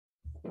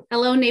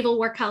Hello, Naval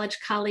War College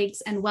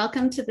colleagues, and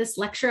welcome to this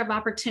lecture of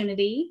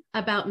opportunity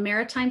about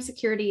maritime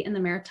security and the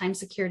Maritime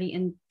Security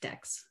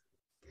Index.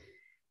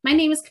 My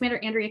name is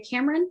Commander Andrea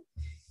Cameron,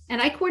 and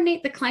I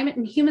coordinate the Climate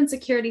and Human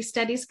Security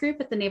Studies group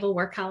at the Naval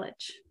War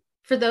College.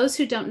 For those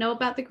who don't know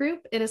about the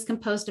group, it is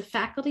composed of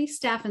faculty,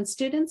 staff, and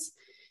students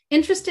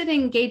interested in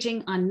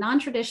engaging on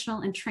non-traditional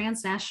and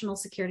transnational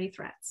security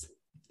threats.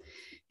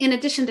 In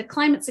addition to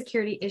climate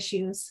security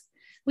issues,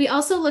 we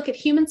also look at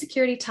human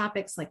security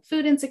topics like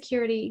food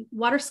insecurity,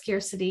 water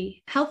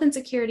scarcity, health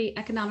insecurity,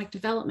 economic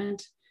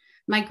development,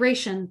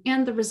 migration,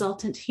 and the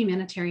resultant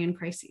humanitarian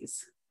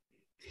crises.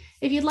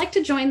 If you'd like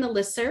to join the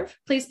listserv,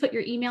 please put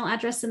your email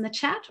address in the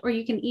chat, or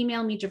you can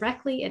email me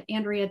directly at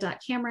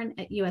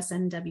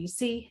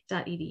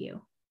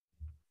andrea.cameron@usnwc.edu.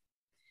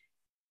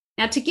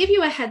 Now, to give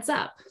you a heads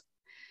up,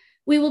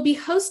 we will be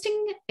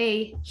hosting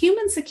a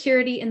Human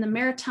Security in the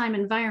Maritime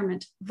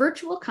Environment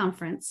virtual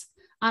conference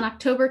on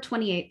October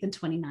 28th and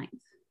 29th.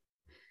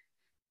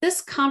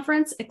 This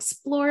conference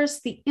explores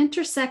the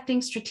intersecting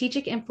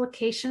strategic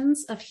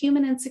implications of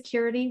human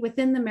insecurity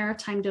within the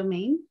maritime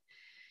domain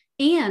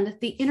and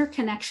the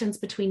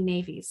interconnections between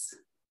navies.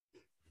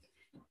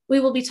 We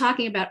will be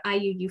talking about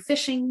IUU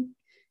fishing,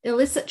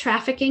 illicit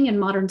trafficking and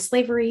modern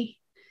slavery,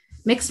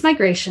 mixed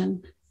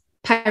migration,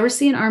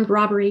 piracy and armed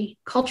robbery,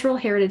 cultural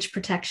heritage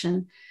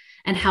protection,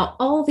 and how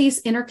all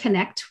these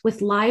interconnect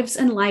with lives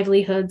and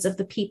livelihoods of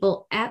the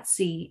people at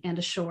sea and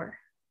ashore.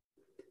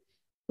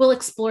 We'll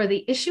explore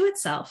the issue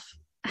itself,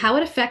 how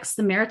it affects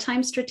the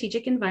maritime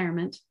strategic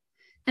environment,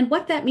 and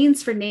what that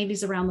means for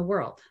navies around the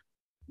world.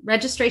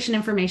 Registration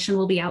information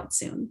will be out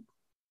soon.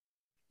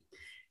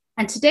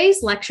 And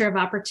today's lecture of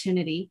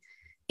opportunity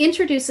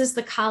introduces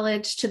the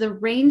college to the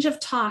range of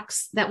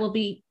talks that will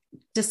be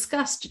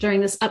discussed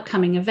during this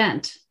upcoming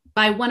event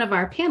by one of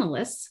our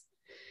panelists,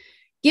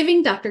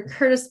 giving Dr.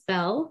 Curtis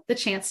Bell the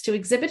chance to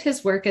exhibit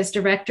his work as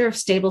Director of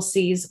Stable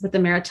Seas with the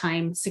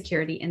Maritime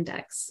Security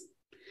Index.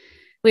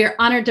 We are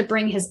honored to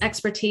bring his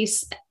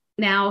expertise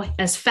now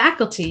as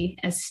faculty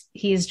as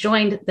he has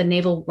joined the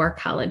Naval War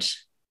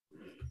College.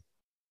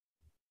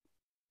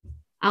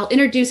 I'll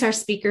introduce our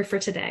speaker for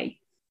today.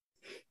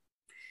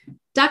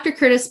 Dr.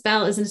 Curtis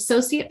Bell is an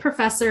Associate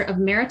Professor of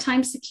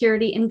Maritime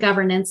Security and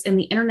Governance in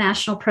the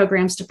International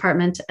Programs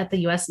Department at the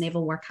U.S.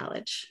 Naval War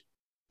College.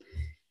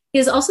 He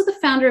is also the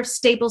founder of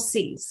Stable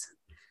Seas,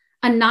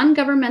 a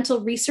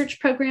non-governmental research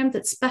program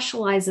that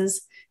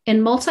specializes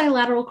in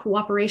multilateral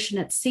cooperation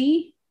at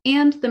sea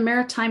and the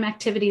maritime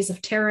activities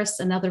of terrorists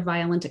and other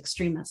violent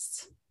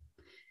extremists.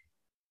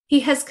 He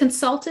has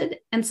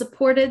consulted and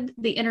supported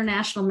the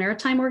International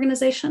Maritime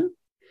Organization,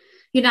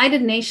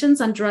 United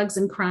Nations on Drugs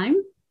and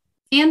Crime,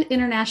 and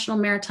international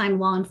maritime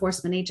law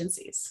enforcement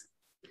agencies.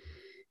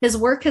 His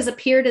work has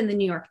appeared in the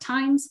New York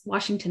Times,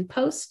 Washington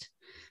Post,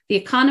 The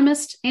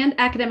Economist, and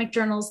academic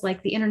journals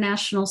like the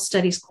International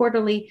Studies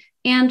Quarterly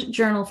and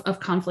Journal of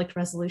Conflict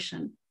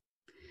Resolution.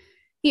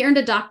 He earned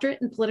a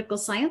doctorate in political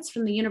science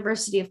from the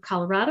University of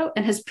Colorado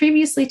and has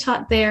previously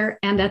taught there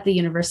and at the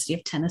University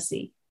of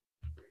Tennessee.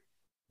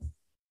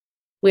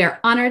 We are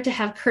honored to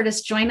have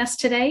Curtis join us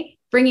today,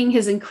 bringing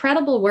his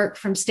incredible work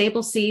from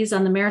Stable Seas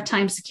on the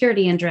Maritime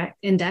Security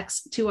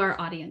Index to our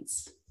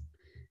audience.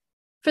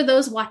 For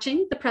those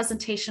watching, the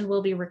presentation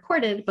will be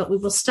recorded, but we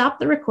will stop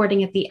the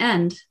recording at the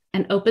end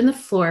and open the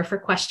floor for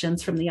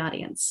questions from the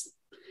audience.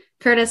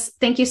 Curtis,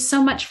 thank you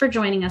so much for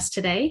joining us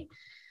today.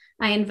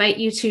 I invite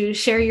you to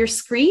share your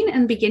screen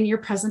and begin your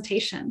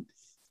presentation.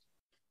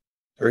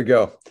 There we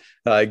go.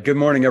 Good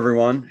morning,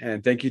 everyone,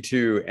 and thank you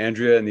to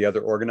Andrea and the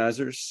other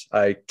organizers.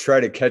 I try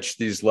to catch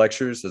these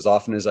lectures as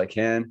often as I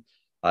can.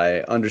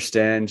 I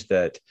understand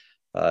that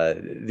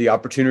the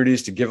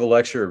opportunities to give a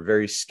lecture are a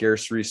very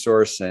scarce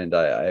resource, and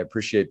I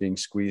appreciate being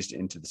squeezed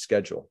into the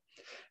schedule.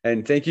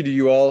 And thank you to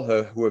you all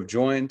who have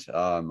joined.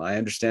 I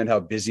understand how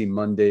busy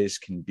Mondays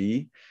can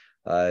be.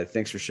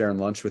 Thanks for sharing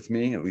lunch with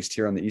me. At least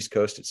here on the East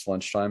Coast, it's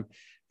lunchtime.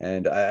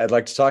 And I'd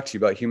like to talk to you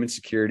about human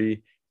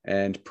security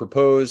and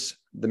propose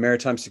the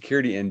Maritime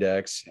Security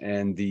Index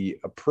and the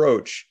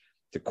approach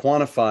to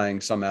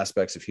quantifying some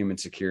aspects of human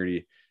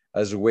security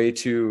as a way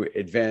to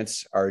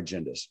advance our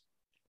agendas.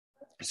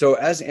 So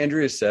as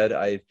Andrea said,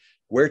 I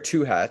wear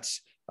two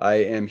hats. I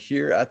am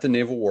here at the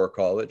Naval War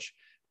College,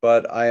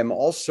 but I am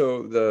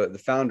also the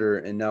founder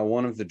and now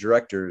one of the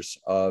directors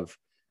of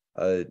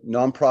a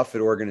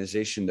nonprofit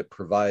organization that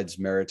provides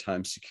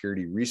maritime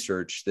security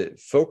research that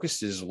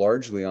focuses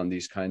largely on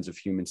these kinds of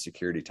human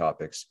security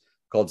topics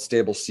called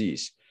Stable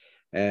Seas.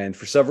 And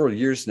for several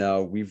years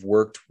now, we've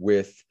worked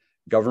with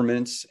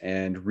governments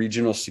and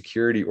regional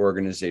security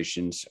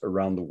organizations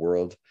around the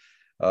world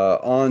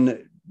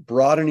on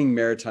broadening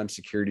maritime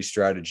security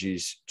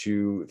strategies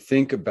to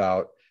think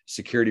about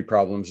security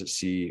problems at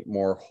sea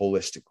more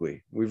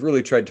holistically. We've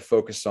really tried to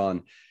focus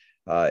on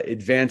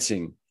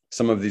advancing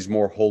some of these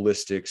more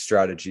holistic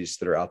strategies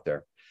that are out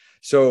there.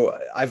 So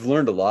I've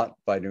learned a lot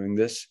by doing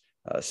this,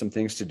 some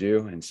things to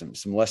do and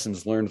some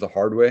lessons learned the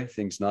hard way,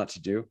 things not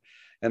to do.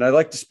 And I'd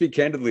like to speak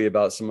candidly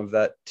about some of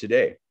that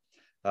today.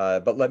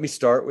 But let me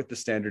start with the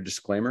standard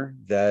disclaimer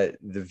that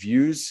the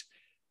views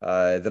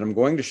that I'm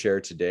going to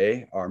share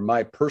today are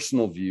my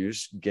personal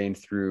views gained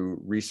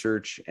through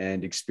research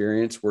and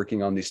experience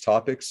working on these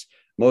topics,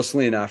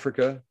 mostly in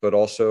Africa, but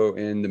also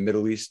in the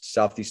Middle East,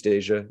 Southeast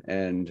Asia,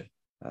 and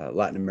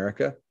Latin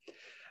America.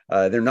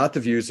 They're not the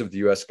views of the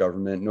US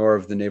government nor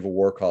of the Naval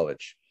War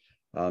College.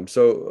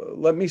 So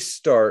let me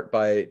start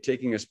by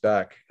taking us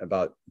back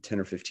about 10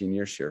 or 15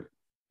 years here.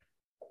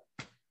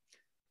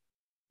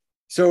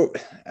 So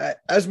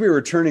as we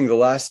were turning the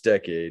last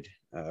decade,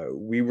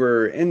 we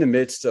were in the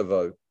midst of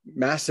a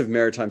massive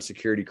maritime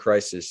security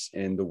crisis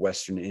in the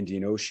Western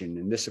Indian Ocean.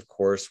 And this, of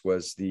course,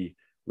 was the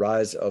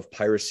rise of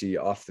piracy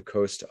off the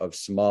coast of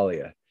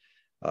Somalia.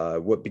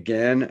 What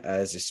began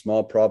as a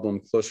small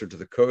problem closer to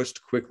the coast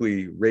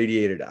quickly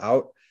radiated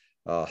out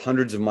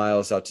hundreds of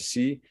miles out to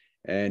sea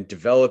and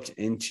developed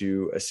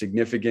into a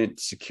significant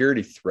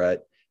security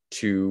threat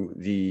to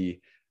the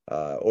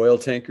oil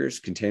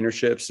tankers, container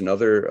ships, and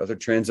other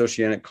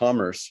transoceanic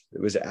commerce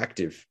that was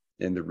active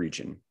in the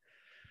region.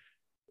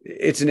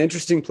 It's an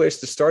interesting place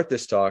to start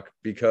this talk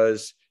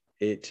because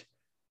it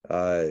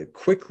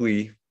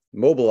quickly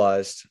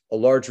mobilized a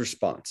large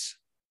response,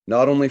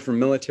 not only from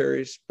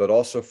militaries, but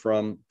also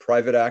from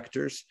private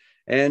actors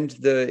and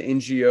the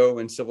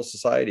NGO and civil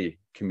society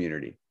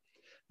community.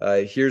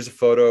 Here's a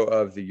photo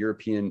of the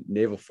European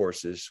naval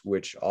forces,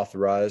 which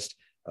authorized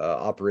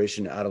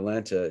Operation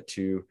Atalanta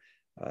to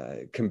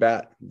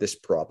combat this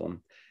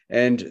problem.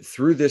 And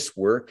through this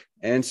work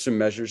and some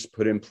measures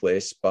put in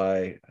place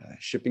by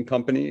shipping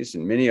companies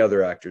and many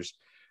other actors,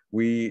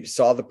 we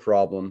saw the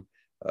problem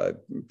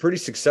pretty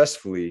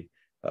successfully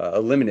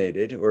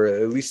eliminated, or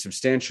at least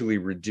substantially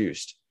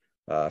reduced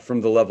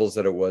from the levels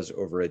that it was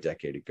over a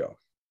decade ago.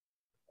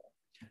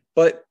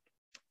 But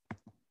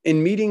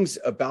in meetings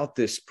about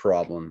this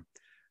problem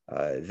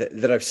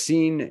that I've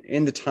seen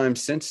in the time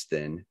since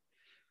then,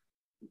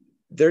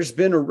 there's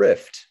been a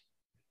rift.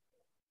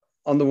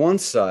 On the one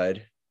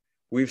side,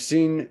 we've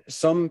seen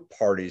some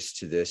parties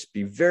to this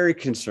be very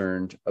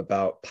concerned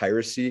about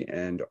piracy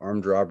and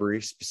armed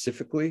robbery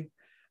specifically.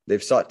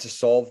 They've sought to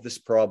solve this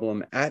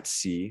problem at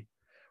sea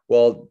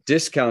while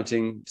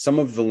discounting some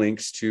of the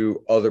links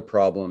to other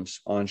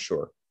problems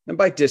onshore. And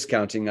by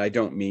discounting, I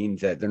don't mean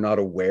that they're not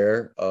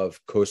aware of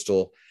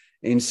coastal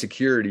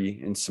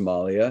insecurity in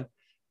Somalia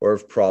or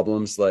of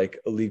problems like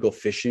illegal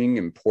fishing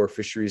and poor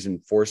fisheries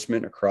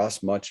enforcement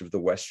across much of the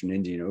Western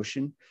Indian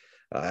Ocean.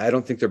 I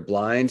don't think they're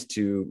blind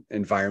to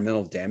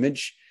environmental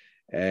damage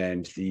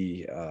and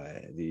the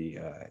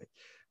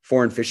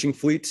foreign fishing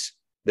fleets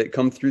that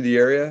come through the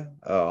area,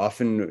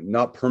 often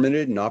not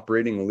permitted and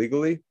operating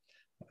illegally.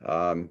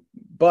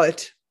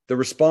 But the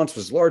response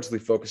was largely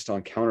focused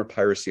on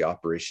counter-piracy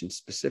operations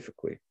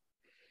specifically.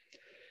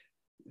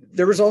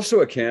 There was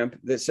also a camp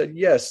that said,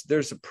 yes,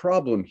 there's a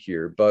problem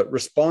here, but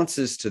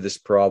responses to this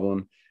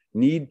problem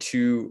need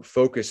to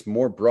focus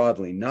more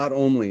broadly, not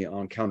only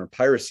on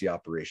counter-piracy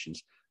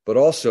operations, but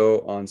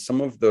also on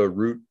some of the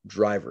root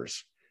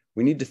drivers.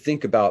 We need to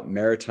think about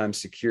maritime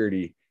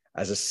security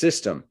as a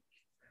system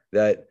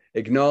that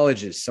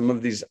acknowledges some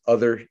of these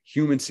other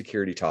human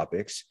security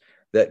topics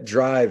that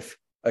drive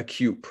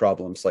acute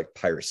problems like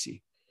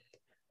piracy.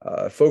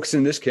 Folks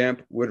in this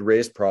camp would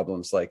raise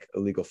problems like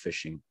illegal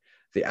fishing,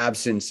 the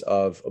absence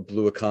of a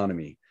blue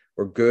economy,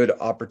 or good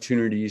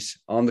opportunities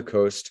on the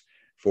coast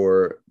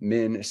for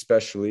men,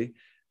 especially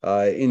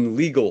in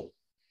legal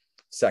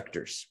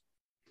sectors.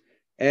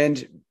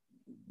 And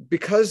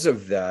because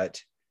of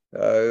that,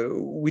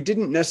 we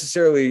didn't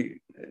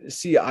necessarily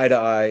see eye to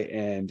eye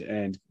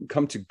and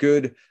come to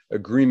good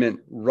agreement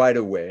right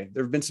away.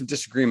 There have been some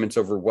disagreements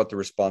over what the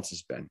response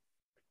has been.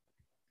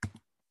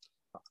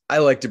 I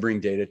like to bring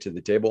data to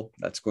the table.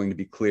 That's going to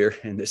be clear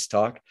in this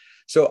talk.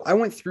 So I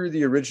went through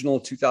the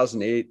original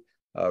 2008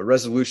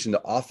 resolution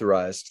that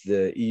authorized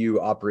the EU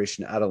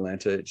Operation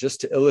Atalanta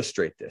just to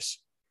illustrate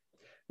this.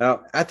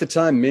 Now, at the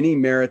time, many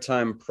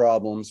maritime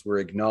problems were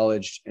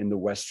acknowledged in the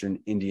Western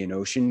Indian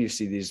Ocean. You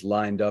see these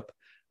lined up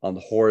on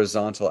the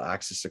horizontal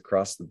axis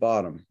across the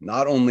bottom.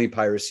 Not only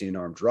piracy and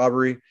armed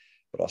robbery,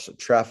 but also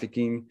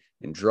trafficking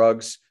in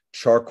drugs,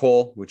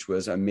 charcoal, which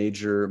was a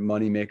major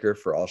moneymaker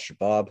for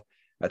Al-Shabaab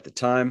at the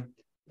time,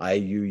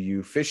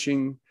 IUU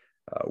fishing,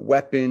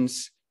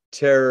 weapons,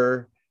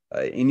 terror,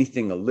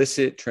 anything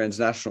illicit,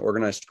 transnational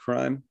organized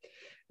crime.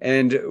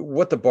 And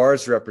what the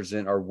bars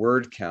represent are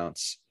word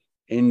counts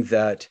in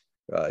that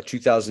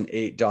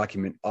 2008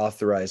 document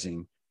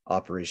authorizing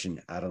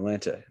Operation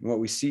Atalanta. And what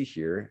we see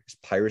here is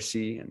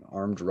piracy and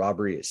armed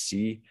robbery at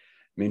sea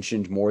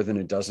mentioned more than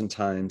a dozen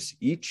times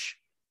each,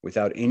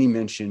 without any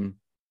mention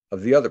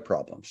of the other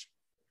problems.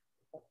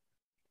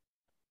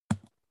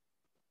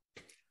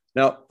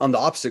 Now, on the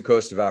opposite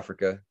coast of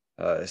Africa,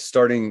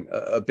 starting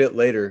a bit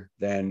later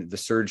than the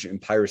surge in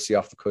piracy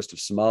off the coast of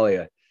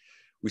Somalia,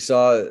 we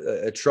saw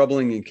a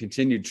troubling and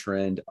continued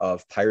trend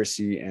of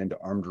piracy and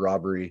armed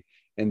robbery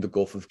in the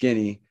Gulf of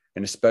Guinea,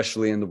 and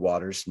especially in the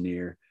waters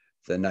near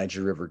the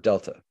Niger River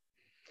Delta.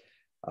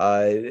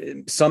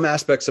 Some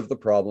aspects of the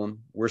problem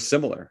were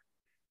similar.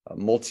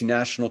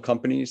 Multinational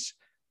companies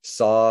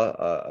saw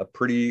a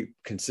pretty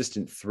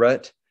consistent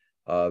threat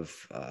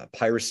of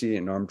piracy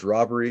and armed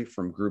robbery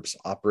from groups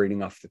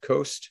operating off the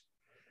coast.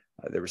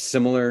 There was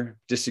similar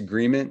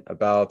disagreement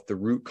about the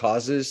root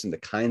causes and the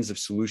kinds of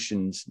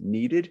solutions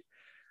needed.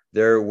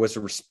 There was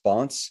a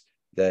response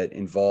that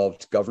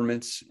involved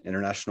governments,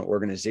 international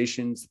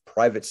organizations, the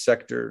private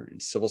sector,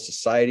 and civil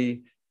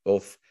society,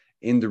 both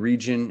in the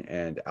region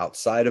and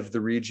outside of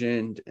the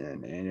region,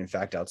 and in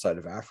fact, outside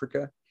of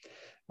Africa.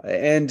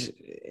 And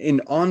in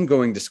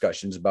ongoing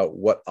discussions about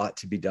what ought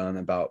to be done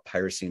about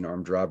piracy and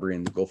armed robbery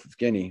in the Gulf of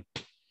Guinea,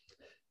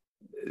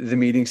 the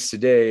meetings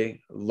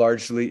today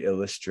largely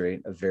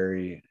illustrate a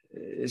very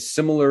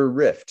similar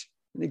rift.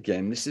 And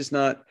again, this is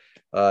not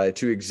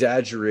to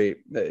exaggerate.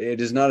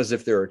 It is not as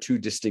if there are two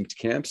distinct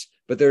camps,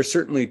 but there are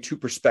certainly two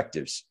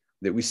perspectives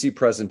that we see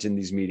present in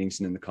these meetings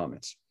and in the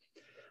comments.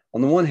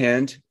 On the one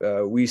hand,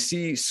 we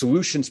see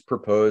solutions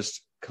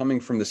proposed coming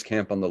from this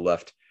camp on the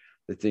left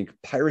that think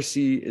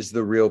piracy is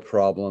the real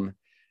problem.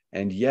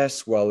 And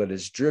yes, while it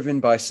is driven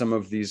by some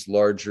of these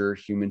larger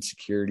human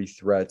security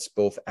threats,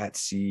 both at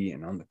sea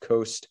and on the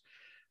coast,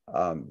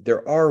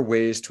 there are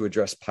ways to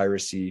address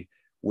piracy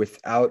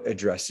without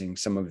addressing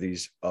some of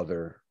these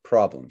other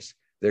problems.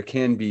 There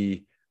can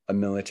be a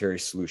military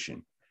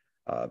solution.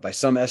 By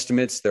some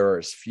estimates, there are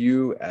as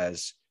few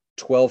as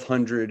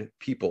 1,200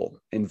 people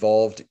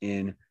involved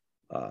in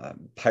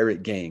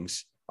pirate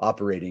gangs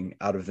operating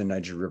out of the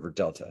Niger River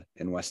Delta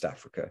in West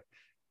Africa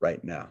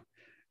right now.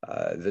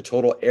 The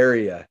total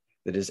area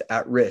that is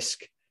at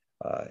risk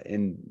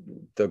in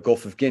the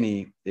Gulf of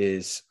Guinea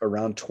is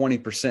around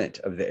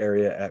 20% of the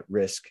area at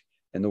risk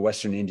in the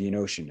Western Indian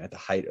Ocean at the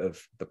height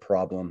of the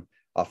problem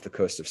off the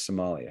coast of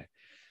Somalia.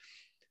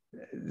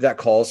 That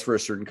calls for a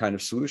certain kind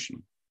of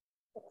solution.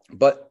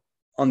 But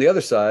on the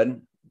other side,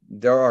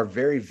 there are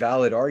very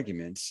valid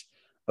arguments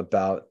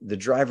about the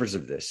drivers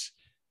of this,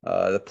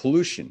 the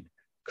pollution,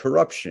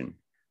 corruption,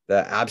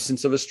 the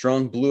absence of a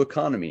strong blue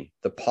economy,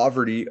 the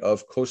poverty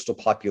of coastal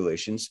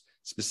populations,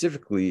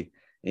 specifically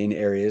in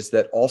areas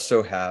that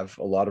also have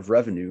a lot of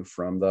revenue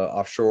from the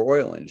offshore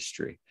oil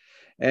industry.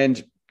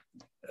 And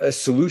a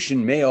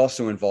solution may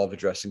also involve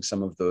addressing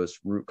some of those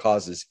root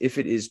causes if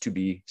it is to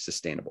be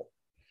sustainable.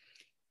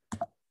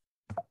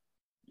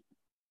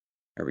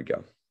 There we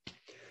go.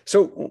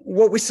 So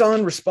what we saw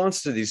in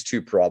response to these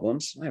two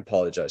problems, I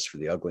apologize for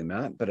the ugly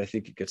map, but I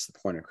think it gets the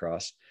point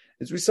across,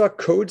 is we saw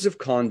codes of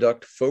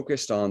conduct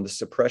focused on the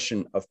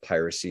suppression of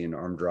piracy and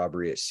armed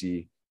robbery at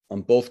sea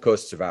on both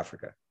coasts of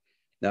Africa.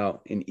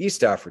 Now, in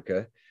East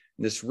Africa,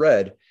 in this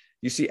red,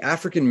 you see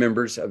African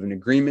members of an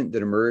agreement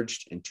that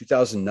emerged in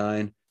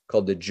 2009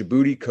 called the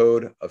Djibouti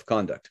Code of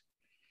Conduct.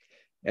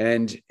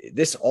 And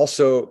this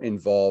also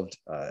involved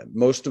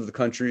most of the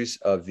countries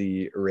of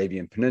the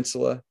Arabian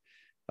Peninsula,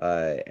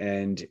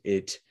 and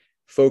it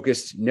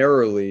focused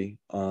narrowly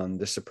on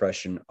the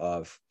suppression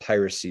of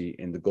piracy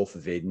in the Gulf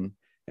of Aden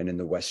and in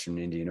the Western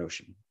Indian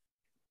Ocean.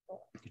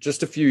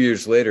 Just a few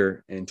years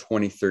later, in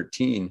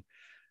 2013,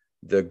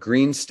 the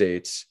Green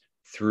States,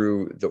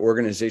 through the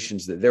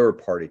organizations that they were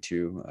party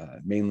to,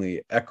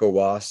 mainly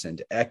ECOWAS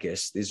and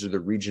ECAS, these are the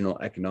regional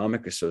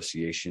economic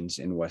associations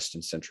in West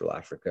and Central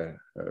Africa,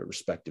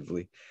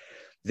 respectively,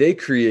 they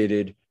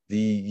created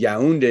the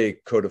Yaoundé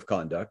Code of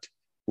Conduct,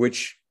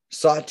 which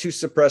sought to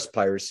suppress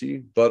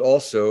piracy, but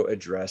also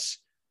address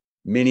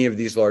many of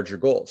these larger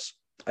goals.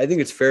 I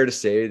think it's fair to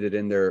say that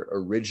in their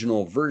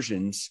original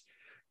versions,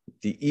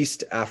 the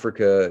East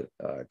Africa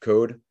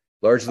Code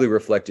largely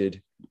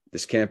reflected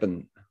this camp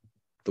in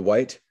the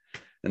white,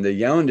 and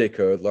the Yaoundé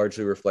Code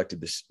largely reflected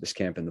this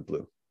camp in the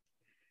blue.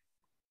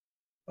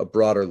 A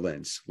broader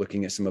lens,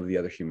 looking at some of the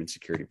other human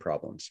security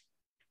problems.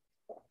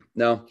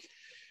 Now,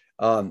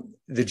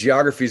 the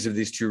geographies of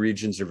these two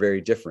regions are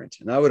very different.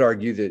 And I would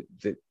argue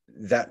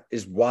that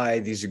is why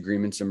these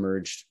agreements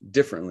emerged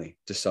differently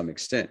to some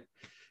extent.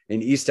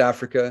 In East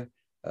Africa,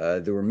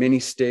 there were many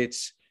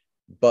states,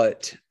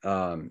 but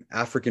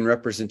African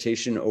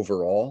representation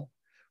overall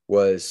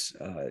was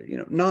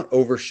not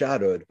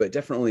overshadowed, but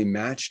definitely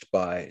matched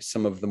by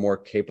some of the more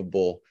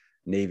capable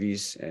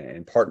navies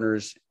and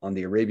partners on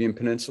the Arabian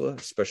Peninsula,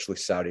 especially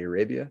Saudi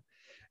Arabia.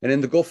 And in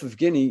the Gulf of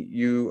Guinea,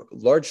 you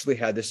largely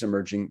had this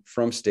emerging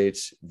from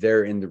states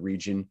there in the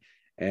region.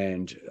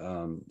 And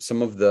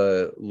some of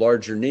the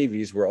larger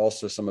navies were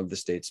also some of the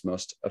states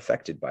most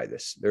affected by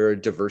this. There are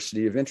a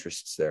diversity of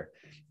interests there.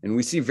 And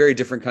we see very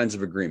different kinds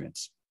of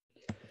agreements.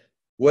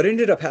 What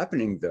ended up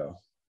happening, though,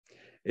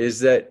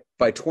 is that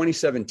by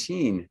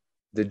 2017,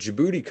 the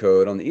Djibouti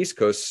Code on the East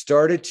Coast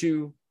started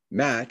to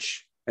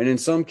match, and in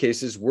some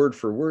cases, word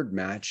for word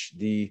match,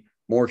 the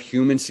more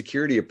human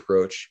security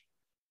approach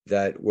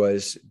that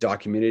was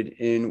documented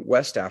in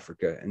West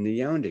Africa and the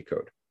Yaoundé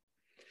Code.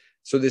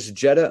 So this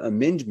Jeddah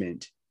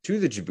amendment to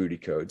the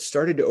Djibouti Code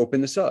started to open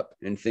this up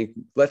and think,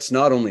 let's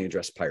not only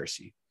address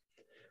piracy.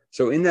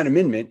 So in that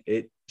amendment,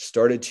 it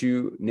started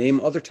to name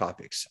other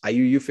topics: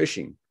 IUU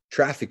fishing,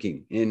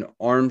 trafficking in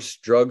arms,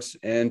 drugs,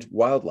 and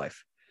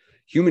wildlife,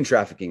 human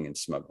trafficking and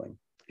smuggling,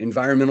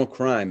 environmental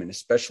crime, and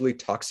especially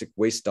toxic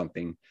waste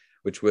dumping,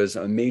 which was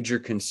a major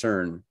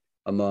concern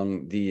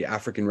among the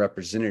African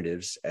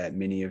representatives at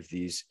many of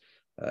these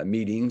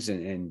meetings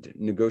and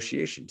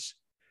negotiations.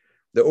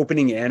 The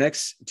opening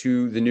annex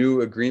to the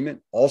new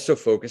agreement also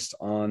focused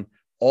on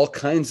all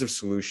kinds of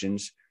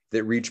solutions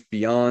that reach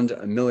beyond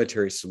a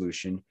military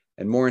solution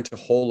and more into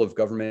whole of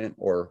government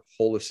or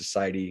whole of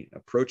society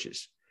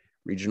approaches,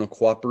 regional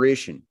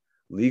cooperation,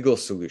 legal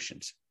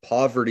solutions,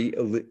 poverty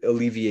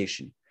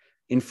alleviation,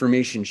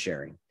 information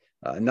sharing,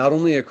 not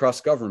only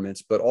across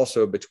governments, but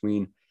also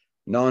between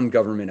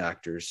non-government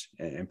actors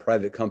and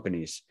private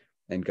companies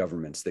and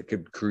governments that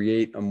could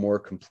create a more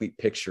complete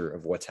picture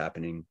of what's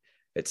happening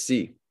at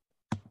sea.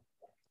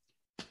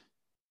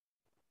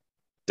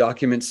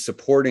 Documents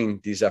supporting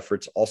these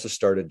efforts also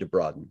started to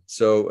broaden.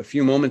 So a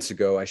few moments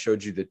ago, I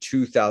showed you the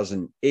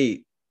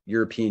 2008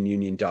 European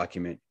Union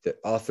document that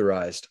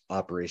authorized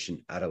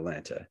Operation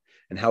Atalanta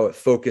and how it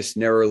focused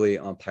narrowly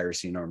on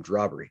piracy and armed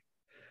robbery.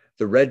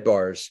 The red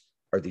bars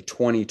are the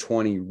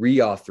 2020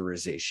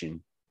 reauthorization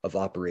of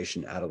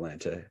Operation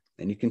Atalanta.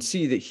 And you can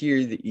see that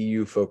here the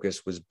EU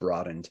focus was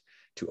broadened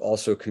to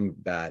also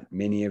combat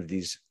many of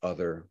these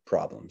other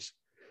problems.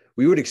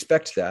 We would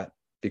expect that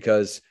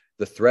because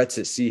the threats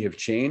at sea have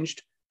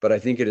changed, but I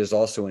think it is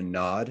also a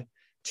nod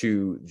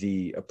to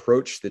the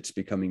approach that's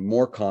becoming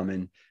more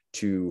common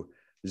to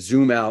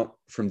zoom out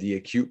from the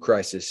acute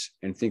crisis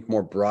and think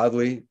more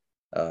broadly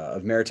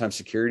of maritime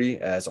security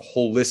as a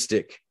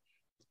holistic,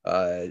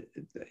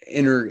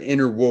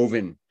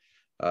 interwoven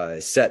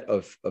set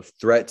of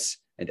threats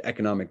and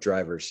economic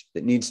drivers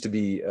that needs to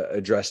be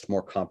addressed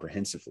more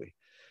comprehensively.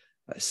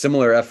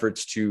 Similar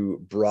efforts to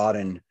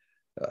broaden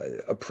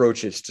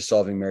approaches to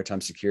solving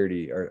maritime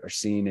security are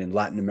seen in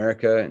Latin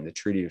America and the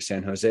Treaty of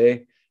San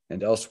Jose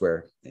and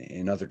elsewhere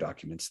in other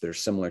documents that are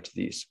similar to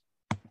these.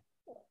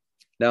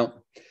 Now,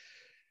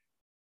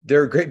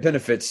 there are great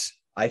benefits,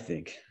 I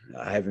think,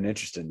 I have an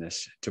interest in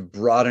this, to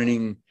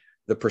broadening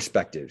the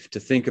perspective, to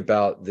think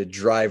about the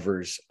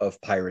drivers of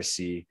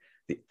piracy,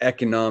 the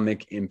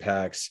economic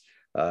impacts,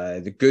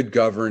 the good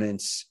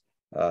governance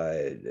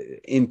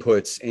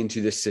inputs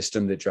into the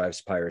system that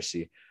drives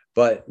piracy.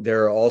 But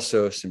there are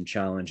also some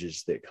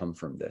challenges that come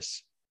from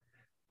this.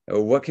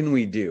 What can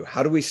we do?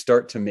 How do we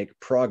start to make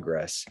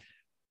progress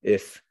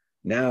if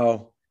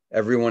now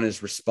everyone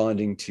is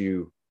responding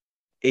to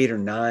 8 or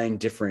 9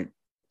 different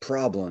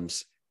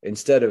problems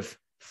instead of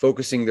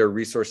focusing their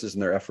resources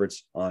and their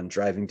efforts on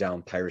driving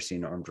down piracy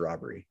and armed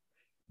robbery?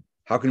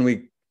 How can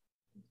we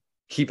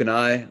keep an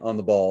eye on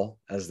the ball,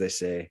 as they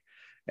say,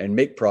 and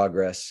make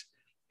progress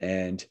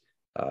and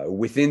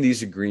within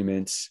these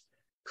agreements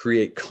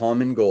create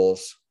common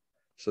goals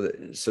so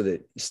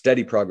that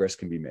steady progress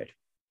can be made?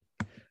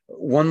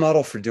 One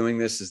model for doing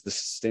this is the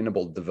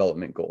Sustainable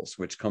Development Goals,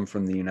 which come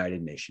from the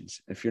United Nations.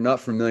 If you're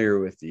not familiar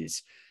with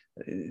these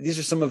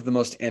are some of the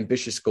most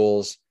ambitious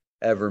goals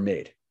ever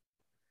made.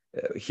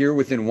 Here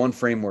within one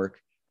framework,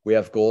 we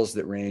have goals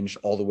that range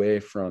all the way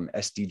from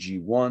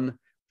SDG 1,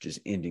 which is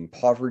ending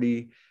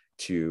poverty,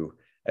 to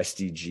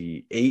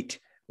SDG 8,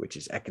 which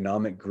is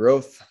economic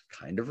growth,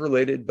 kind of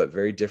related, but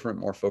very different,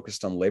 more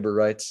focused on labor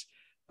rights.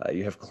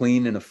 You have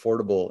clean and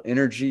affordable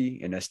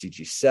energy in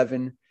SDG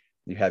 7.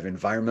 You have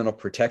environmental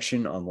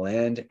protection on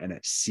land and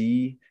at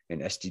sea in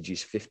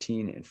SDGs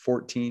 15 and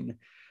 14,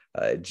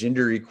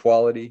 gender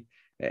equality,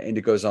 and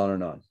it goes on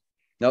and on.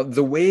 Now,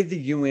 the way the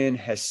UN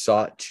has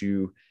sought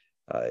to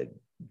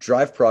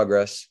drive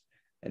progress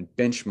and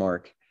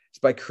benchmark is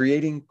by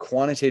creating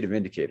quantitative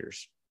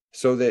indicators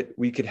so that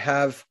we could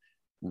have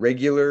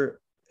regular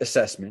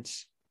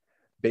assessments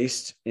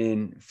based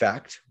in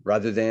fact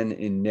rather than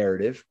in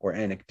narrative or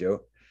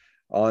anecdote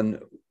on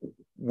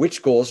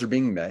which goals are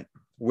being met,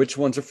 which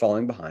ones are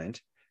falling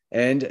behind,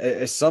 and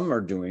as some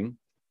are doing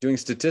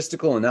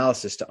statistical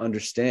analysis to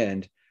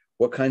understand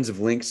what kinds of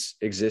links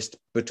exist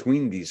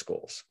between these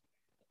goals.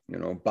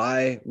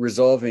 By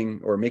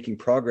resolving or making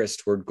progress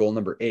toward goal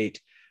number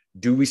 8,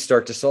 do we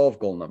start to solve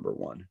goal number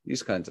 1?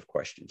 These kinds of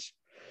questions.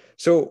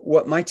 So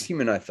what my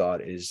team and I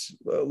thought is,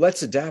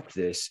 let's adapt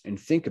this and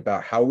think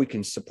about how we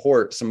can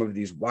support some of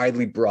these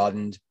widely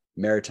broadened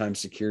maritime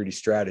security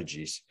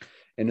strategies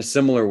in a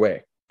similar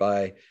way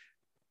by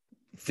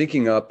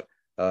thinking up,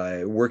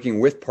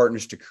 working with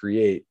partners to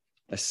create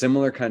a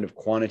similar kind of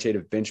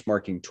quantitative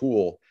benchmarking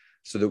tool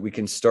so that we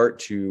can start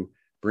to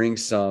bring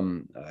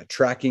some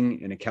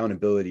tracking and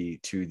accountability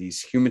to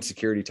these human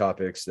security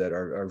topics that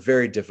are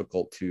very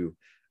difficult to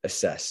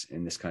assess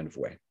in this kind of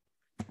way.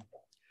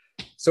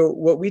 So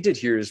what we did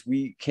here is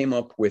we came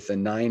up with a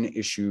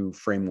 9-issue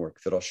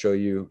framework that I'll show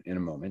you in a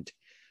moment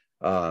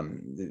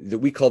that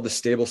we call the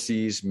Stable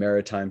Seas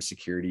Maritime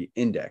Security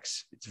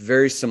Index. It's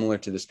very similar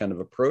to this kind of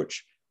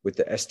approach with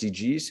the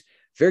SDGs,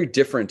 very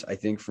different, I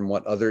think, from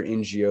what other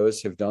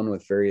NGOs have done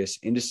with various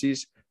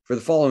indices for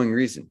the following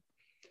reason.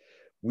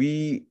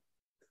 We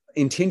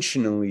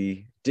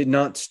intentionally did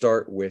not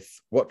start with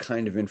what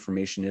kind of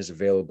information is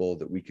available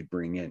that we could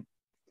bring in.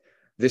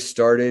 This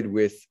started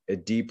with a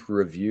deep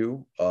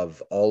review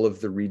of all of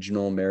the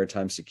regional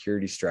maritime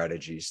security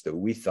strategies that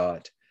we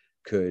thought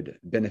could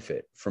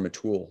benefit from a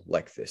tool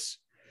like this.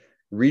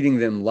 Reading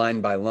them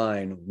line by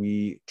line,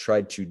 we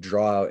tried to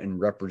draw out and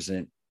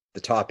represent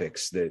the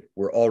topics that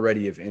were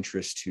already of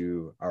interest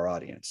to our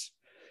audience.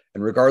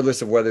 And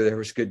regardless of whether there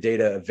was good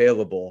data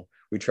available,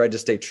 we tried to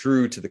stay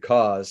true to the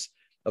cause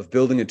of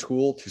building a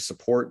tool to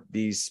support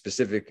these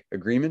specific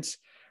agreements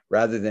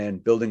rather than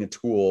building a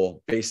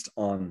tool based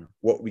on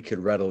what we could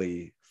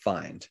readily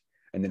find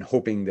and then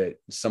hoping that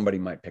somebody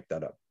might pick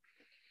that up.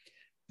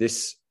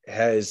 This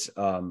has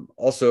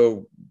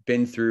also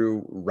been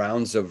through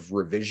rounds of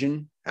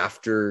revision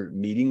after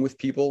meeting with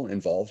people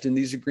involved in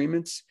these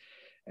agreements.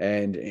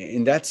 And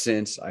in that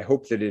sense, I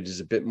hope that it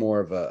is a bit more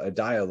of a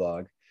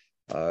dialogue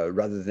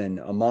rather than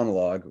a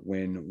monologue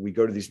when we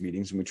go to these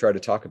meetings and we try to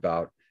talk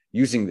about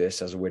using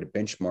this as a way to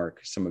benchmark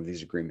some of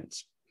these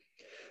agreements.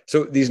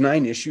 So these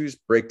 9 issues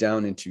break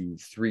down into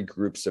 3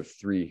 groups of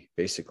 3,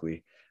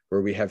 basically,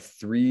 where we have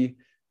 3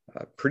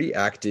 pretty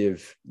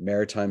active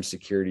maritime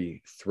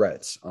security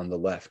threats on the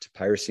left: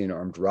 piracy and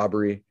armed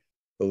robbery,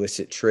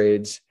 illicit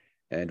trades,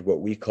 and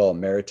what we call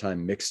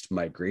maritime mixed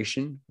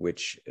migration,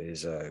 which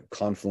is a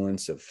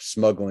confluence of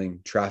smuggling,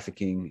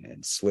 trafficking,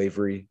 and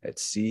slavery at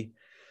sea.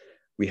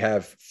 We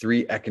have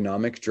 3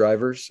 economic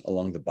drivers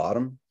along the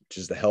bottom, which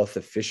is the health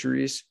of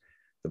fisheries,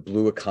 the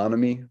blue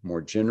economy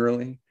more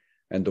generally,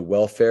 and the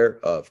welfare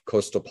of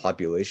coastal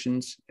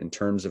populations in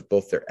terms of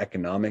both their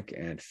economic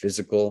and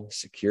physical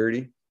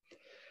security.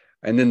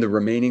 And then the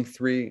remaining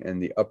 3 in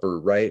the upper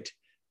right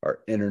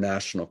are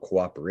international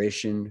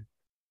cooperation,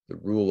 the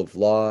rule of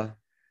law,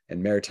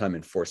 and maritime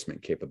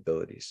enforcement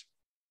capabilities.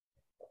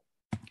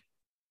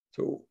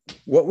 So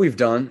what we've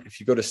done, if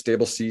you go to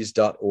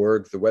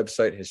stableseas.org, the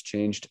website has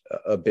changed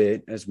a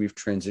bit as we've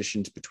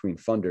transitioned between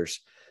funders.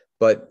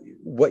 But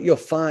what you'll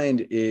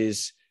find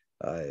is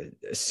a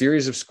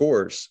series of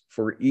scores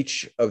for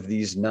each of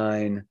these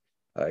 9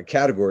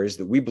 categories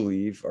that we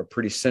believe are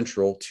pretty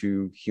central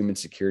to human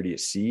security at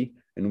sea,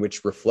 and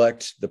which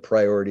reflect the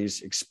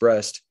priorities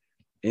expressed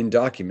in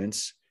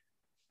documents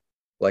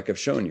like I've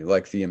shown you,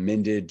 like the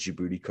amended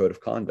Djibouti Code of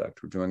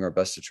Conduct. We're doing our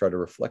best to try to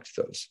reflect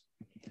those.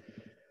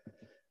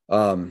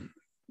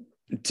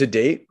 To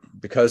date,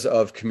 because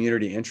of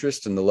community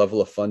interest and the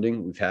level of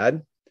funding we've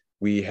had,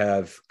 we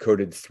have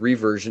coded 3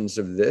 versions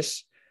of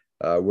this.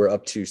 We're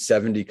up to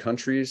 70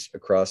 countries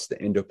across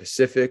the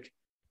Indo-Pacific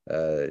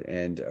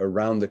and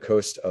around the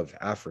coast of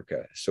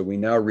Africa. So we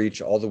now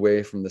reach all the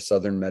way from the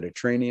Southern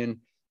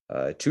Mediterranean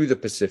to the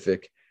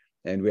Pacific,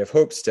 and we have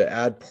hopes to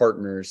add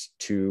partners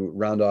to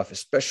round off,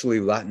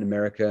 especially Latin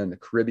America and the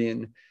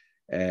Caribbean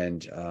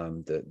and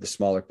the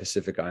smaller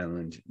Pacific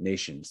Island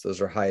nations. Those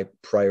are high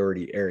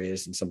priority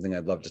areas and something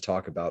I'd love to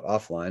talk about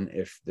offline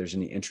if there's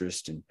any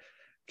interest in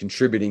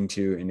contributing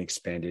to an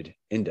expanded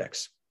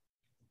index.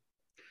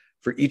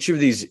 For each of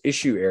these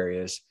issue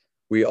areas,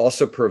 we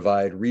also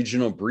provide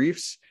regional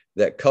briefs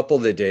that couple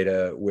the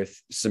data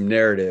with some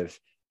narrative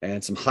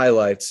and some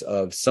highlights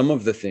of some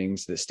of the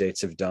things that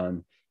states have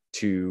done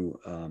to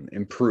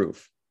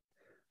improve.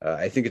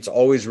 I think it's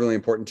always really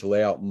important to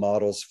lay out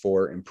models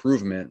for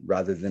improvement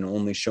rather than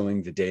only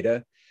showing the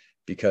data,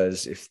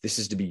 because if this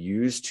is to be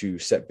used to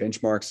set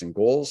benchmarks and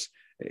goals,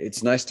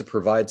 it's nice to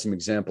provide some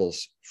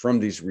examples from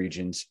these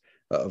regions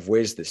of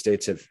ways that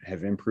states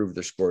have improved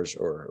their scores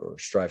or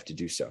strive to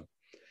do so.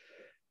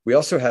 We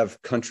also have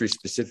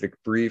country-specific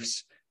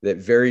briefs that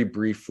very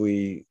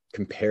briefly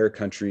compare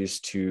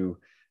countries to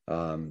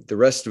the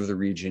rest of the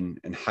region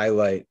and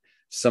highlight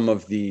some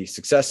of the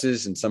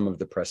successes and some of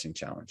the pressing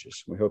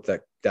challenges. We hope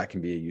that that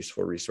can be a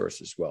useful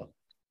resource as well.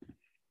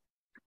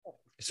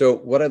 So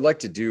what I'd like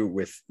to do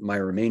with my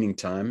remaining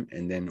time,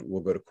 and then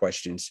we'll go to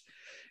questions,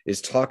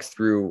 is talk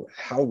through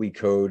how we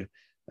code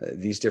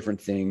these different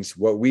things,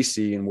 what we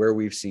see and where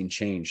we've seen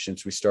change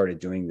since we started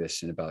doing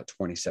this in about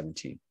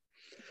 2017.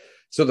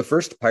 So the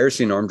first,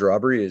 piracy and armed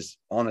robbery, is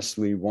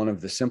honestly one of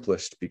the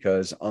simplest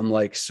because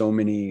unlike so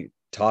many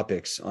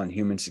topics on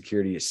human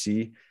security at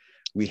sea,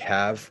 we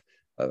have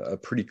a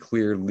pretty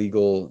clear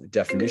legal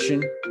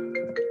definition.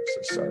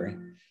 So sorry.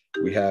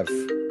 We have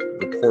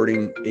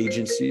reporting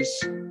agencies.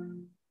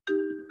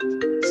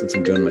 Since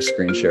I'm doing my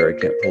screen share, I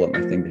can't pull up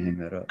my thing to hang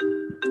that up.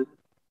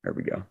 There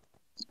we go.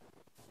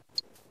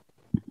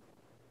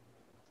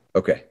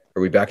 Okay,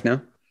 are we back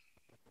now?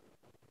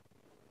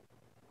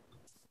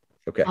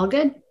 Okay. All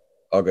good.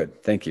 All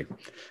good. Thank you.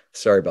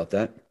 Sorry about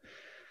that.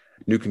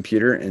 New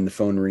computer and the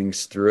phone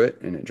rings through it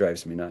and it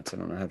drives me nuts. I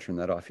don't know how to turn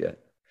that off yet.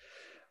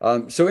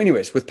 So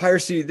anyways, with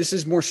piracy, this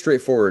is more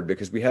straightforward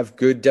because we have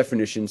good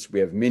definitions. We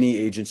have many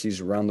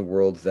agencies around the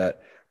world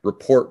that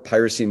report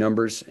piracy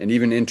numbers, and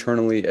even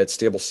internally at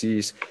Stable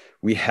Seas,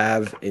 we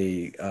have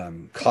a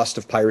cost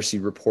of piracy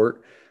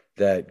report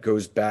that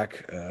goes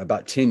back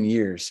about 10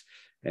 years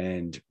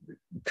and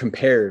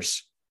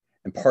compares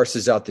and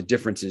parses out the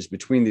differences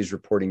between these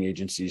reporting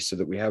agencies so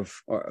that we have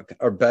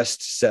our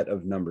best set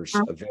of numbers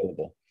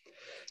available.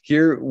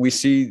 Here we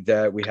see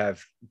that we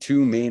have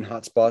 2 main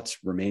hotspots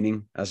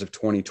remaining as of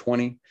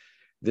 2020.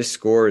 This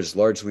score is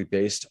largely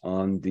based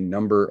on the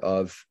number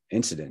of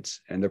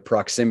incidents and their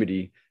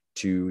proximity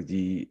to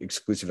the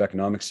exclusive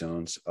economic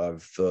zones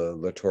of the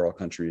littoral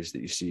countries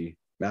that you see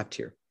mapped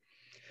here.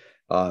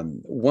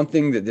 One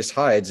thing that this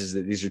hides is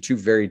that these are 2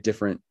 very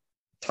different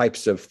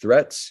types of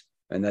threats.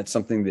 And that's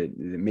something that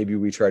maybe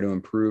we try to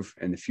improve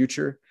in the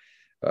future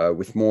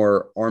with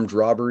more armed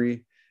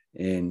robbery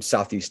in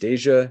Southeast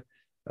Asia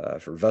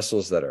for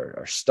vessels that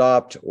are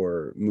stopped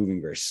or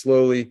moving very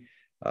slowly,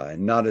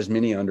 not as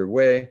many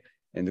underway.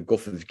 In the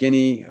Gulf of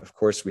Guinea, of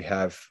course, we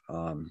have,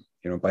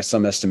 by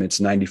some estimates,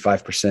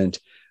 95%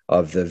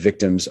 of the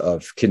victims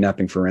of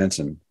kidnapping for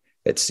ransom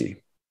at sea.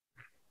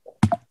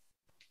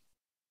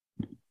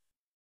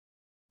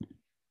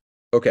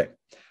 Okay.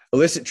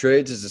 Illicit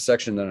trades is a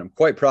section that I'm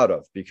quite proud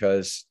of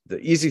because the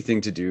easy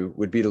thing to do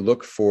would be to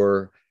look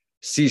for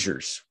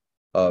seizures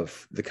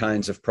of the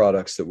kinds of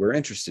products that we're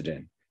interested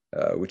in,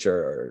 which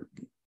are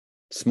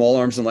small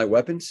arms and light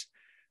weapons,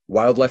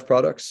 wildlife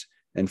products,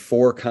 and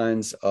 4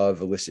 kinds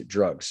of illicit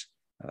drugs.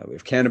 We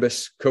have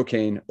cannabis,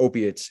 cocaine,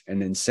 opiates,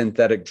 and then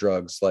synthetic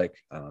drugs like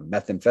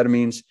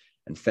methamphetamines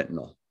and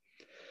fentanyl.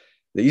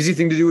 The easy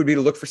thing to do would be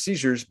to look for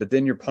seizures, but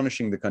then you're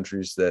punishing the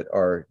countries that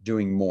are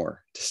doing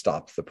more to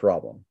stop the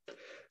problem.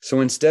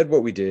 So instead,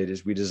 what we did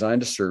is we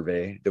designed a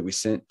survey that we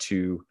sent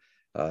to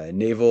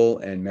naval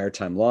and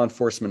maritime law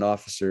enforcement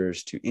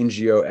officers, to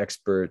NGO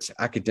experts,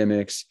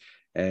 academics,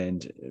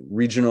 and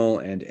regional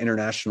and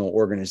international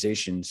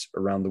organizations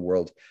around the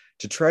world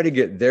to try to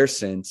get their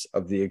sense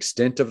of the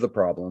extent of the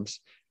problems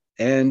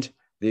and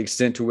the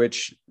extent to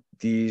which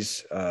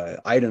these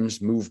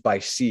items move by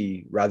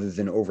sea rather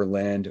than over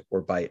land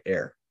or by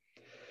air.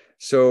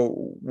 So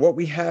what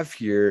we have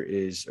here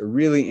is a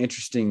really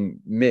interesting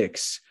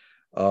mix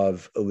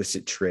of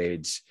illicit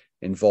trades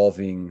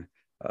involving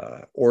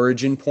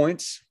origin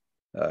points,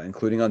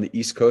 including on the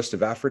east coast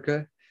of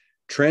Africa,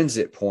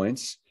 transit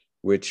points,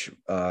 which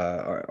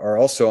are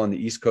also on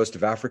the east coast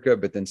of Africa,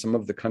 but then some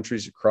of the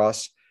countries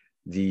across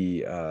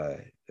the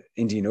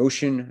Indian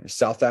Ocean,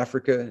 South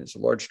Africa is a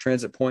large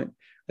transit point,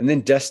 and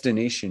then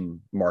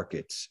destination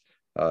markets,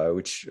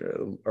 which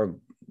are,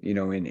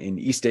 in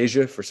East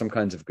Asia for some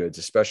kinds of goods,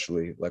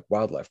 especially like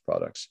wildlife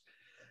products.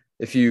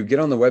 If you get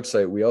on the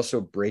website, we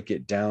also break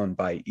it down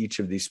by each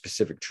of these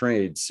specific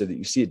trades so that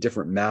you see a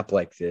different map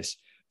like this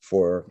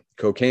for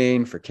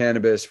cocaine, for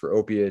cannabis, for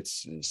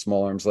opiates,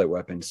 small arms, light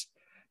weapons,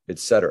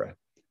 etc.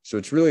 So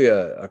it's really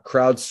a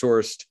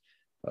crowdsourced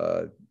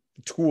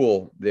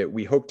tool that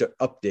we hope to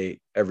update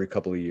every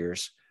couple of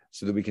years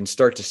so that we can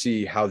start to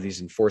see how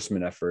these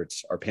enforcement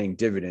efforts are paying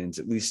dividends,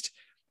 at least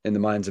in the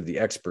minds of the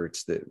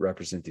experts that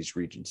represent these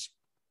regions.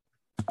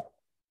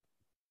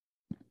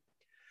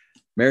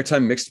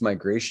 Maritime mixed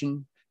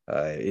migration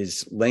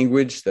is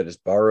language that is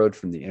borrowed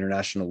from the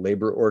International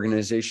Labor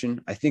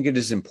Organization. I think it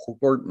is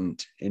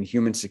important in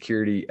human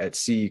security at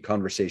sea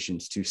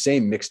conversations to say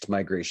mixed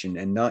migration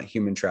and not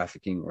human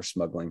trafficking or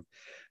smuggling,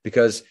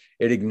 because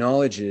it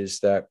acknowledges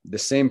that the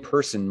same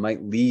person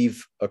might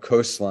leave a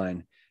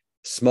coastline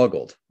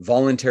smuggled,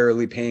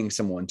 voluntarily paying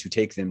someone to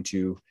take them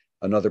to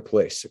another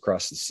place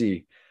across the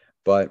sea.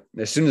 But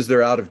as soon as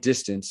they're out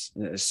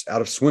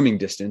of swimming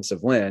distance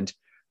of land,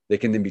 they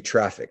can then be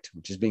trafficked,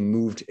 which is being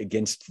moved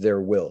against their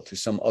will to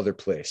some other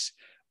place,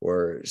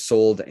 or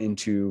sold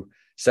into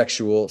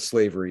sexual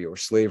slavery or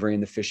slavery in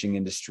the fishing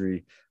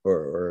industry,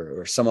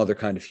 or some other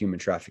kind of human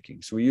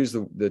trafficking. So we use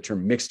the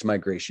term mixed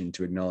migration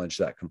to acknowledge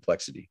that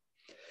complexity.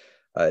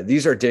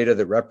 These are data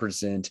that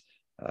represent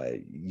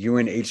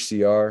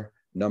UNHCR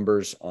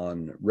numbers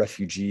on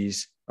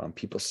refugees,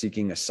 people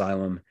seeking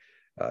asylum.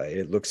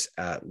 It looks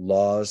at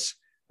laws,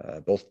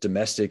 both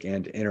domestic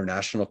and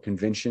international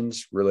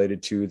conventions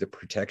related to the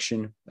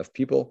protection of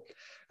people.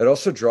 It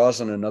also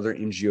draws on another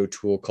NGO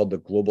tool called the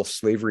Global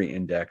Slavery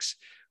Index,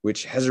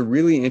 which has a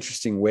really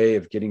interesting way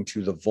of getting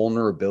to the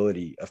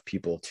vulnerability of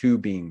people to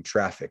being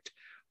trafficked,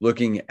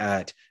 looking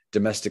at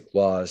domestic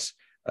laws,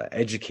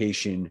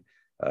 education,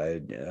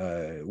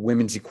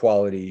 women's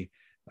equality,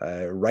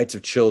 rights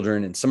of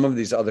children, and some of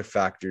these other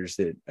factors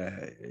that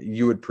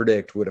you would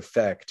predict would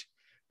affect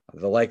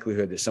the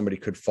likelihood that somebody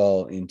could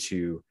fall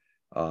into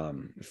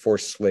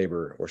forced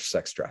labor or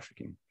sex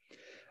trafficking.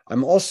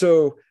 I'm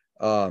also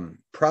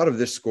proud of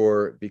this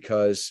score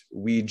because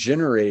we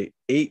generate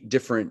 8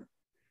 different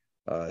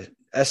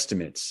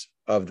estimates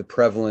of the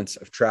prevalence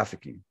of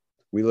trafficking.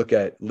 We look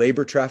at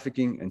labor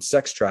trafficking and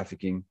sex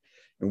trafficking,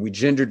 and we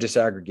gender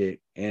disaggregate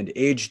and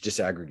age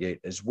disaggregate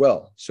as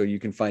well. So you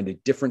can find a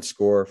different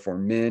score for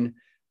men,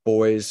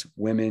 boys,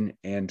 women,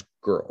 and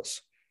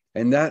girls.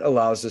 And that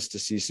allows us to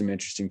see some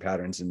interesting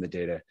patterns in the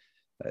data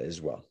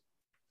as well.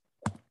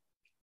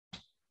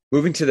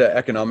 Moving to the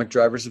economic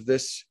drivers of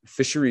this,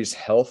 fisheries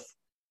health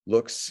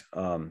looks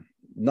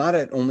not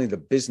at only the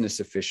business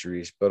of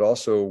fisheries, but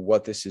also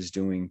what this is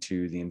doing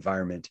to the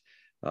environment,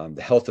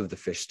 the health of the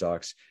fish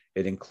stocks.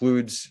 It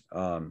includes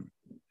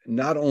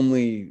not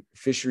only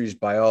fisheries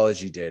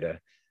biology data,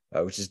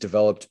 which is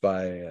developed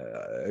by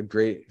a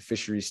great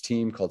fisheries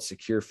team called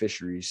Secure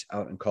Fisheries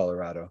out in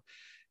Colorado.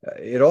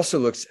 It also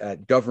looks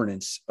at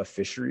governance of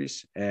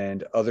fisheries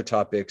and other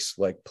topics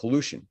like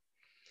pollution.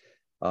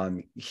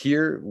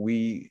 Here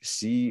we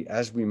see,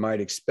 as we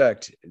might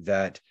expect,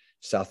 that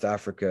South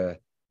Africa,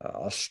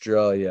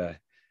 Australia,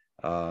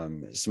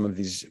 some of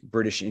these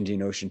British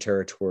Indian Ocean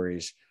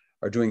territories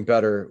are doing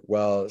better,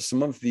 while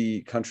some of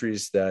the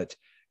countries that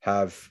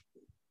have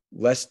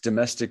less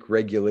domestic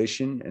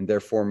regulation and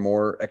therefore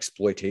more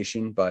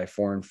exploitation by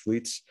foreign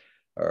fleets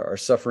are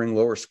suffering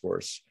lower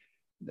scores.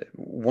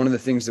 One of the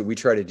things that we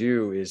try to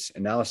do is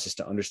analysis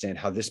to understand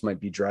how this might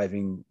be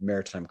driving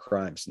maritime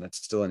crimes, and that's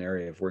still an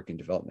area of work and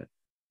development.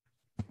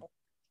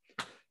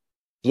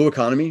 Blue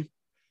economy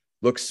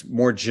looks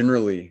more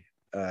generally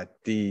at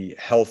the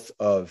health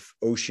of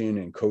ocean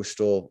and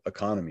coastal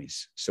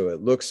economies. So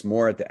it looks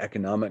more at the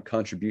economic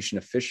contribution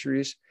of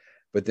fisheries,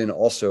 but then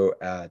also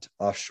at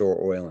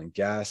offshore oil and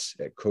gas,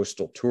 at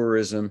coastal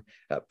tourism,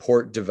 at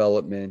port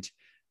development,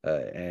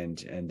 and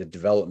the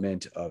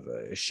development of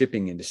a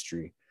shipping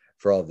industry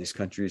for all of these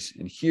countries.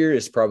 And here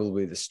is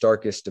probably the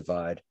starkest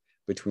divide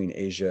between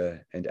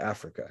Asia and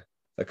Africa.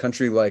 A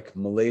country like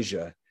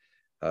Malaysia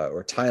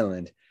or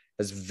Thailand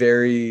has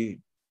very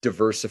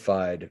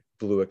diversified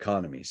blue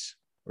economies,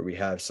 where we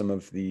have some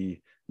of the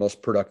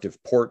most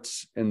productive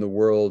ports in the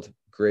world,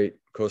 great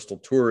coastal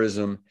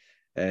tourism,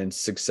 and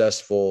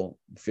successful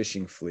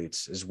fishing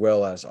fleets, as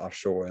well as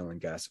offshore oil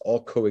and gas,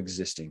 all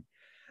coexisting.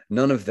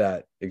 None of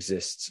that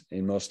exists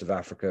in most of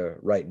Africa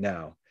right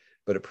now,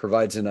 but it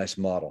provides a nice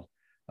model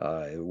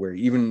where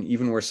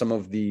even where some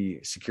of the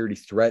security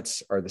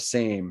threats are the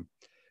same,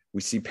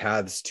 we see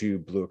paths to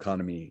blue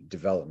economy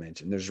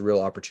development, and there's a real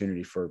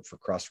opportunity for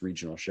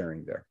cross-regional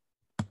sharing there.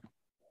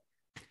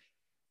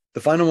 The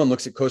final one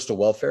looks at coastal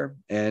welfare,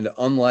 and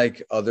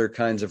unlike other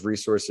kinds of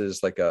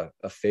resources like a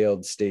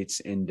failed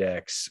states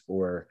index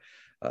or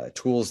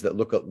tools that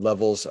look at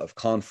levels of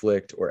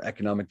conflict or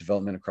economic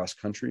development across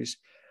countries,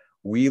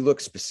 we look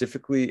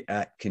specifically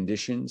at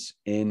conditions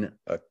in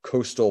a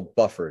coastal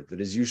buffer that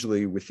is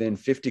usually within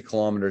 50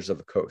 kilometers of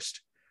a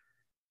coast.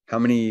 How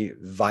many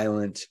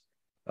violent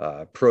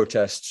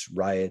protests,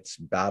 riots,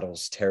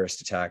 battles,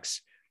 terrorist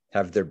attacks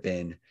have there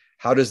been?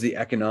 How does the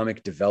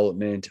economic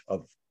development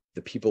of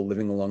the people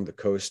living along the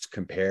coast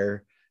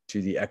compare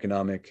to the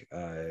economic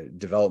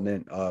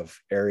development of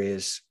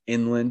areas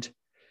inland?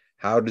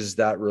 How does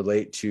that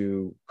relate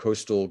to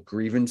coastal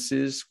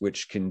grievances,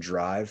 which can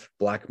drive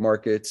black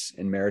markets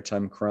and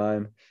maritime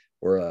crime,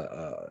 or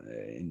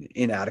an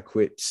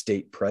inadequate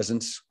state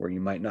presence where you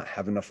might not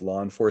have enough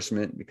law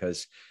enforcement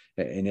because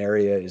an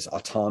area is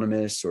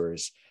autonomous or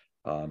is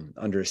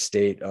under a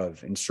state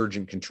of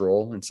insurgent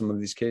control in some of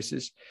these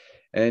cases?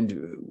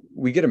 And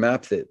we get a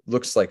map that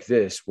looks like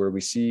this, where we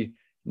see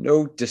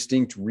no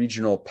distinct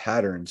regional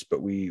patterns,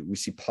 but we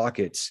see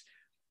pockets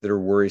that are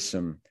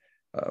worrisome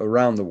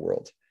around the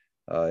world.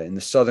 In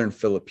the southern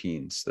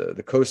Philippines,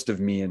 the coast of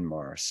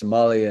Myanmar,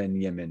 Somalia and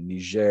Yemen,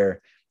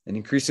 Niger, and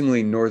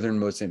increasingly northern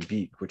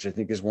Mozambique, which I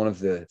think is one of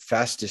the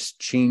fastest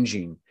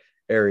changing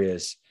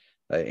areas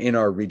in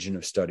our region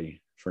of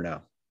study for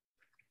now.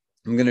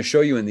 I'm going to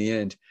show you in the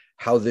end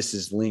how this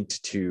is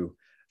linked to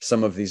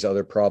some of these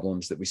other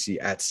problems that we see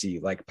at sea,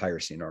 like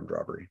piracy and armed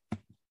robbery.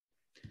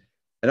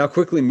 And now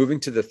quickly moving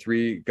to the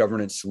three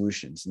governance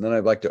solutions, and then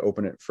I'd like to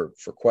open it for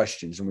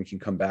questions, and we can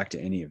come back to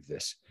any of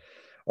this.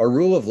 Our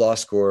rule of law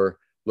score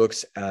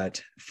looks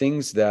at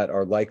things that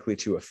are likely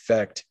to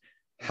affect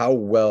how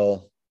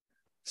well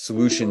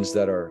solutions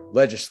that are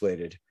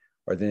legislated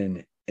are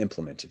then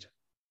implemented.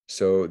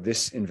 So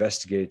this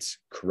investigates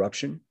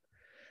corruption.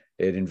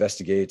 It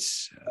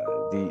investigates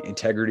the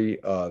integrity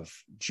of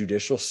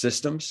judicial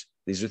systems.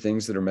 These are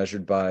things that are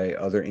measured by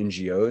other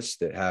NGOs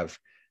that have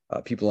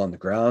people on the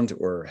ground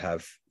or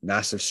have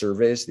massive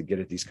surveys that get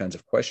at these kinds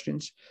of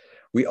questions.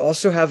 We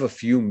also have a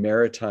few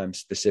maritime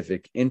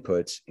specific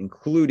inputs,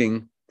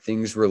 including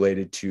things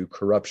related to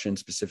corruption,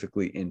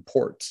 specifically in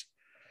ports.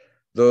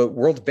 The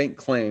World Bank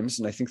claims,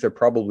 and I think they're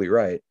probably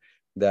right,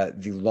 that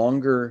the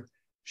longer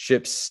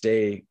ships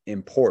stay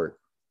in port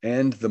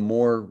and the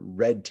more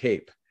red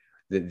tape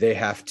that they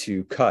have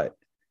to cut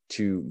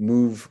to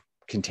move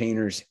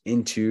containers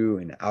into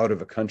and out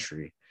of a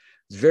country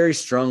is very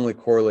strongly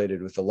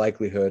correlated with the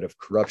likelihood of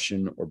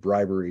corruption or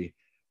bribery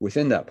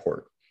within that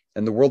port.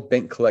 And the World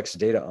Bank collects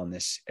data on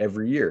this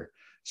every year.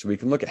 So we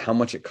can look at how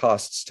much it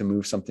costs to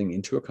move something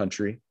into a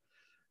country,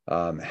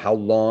 how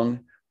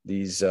long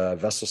these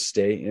vessels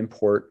stay in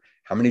port,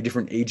 how many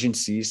different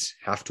agencies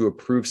have to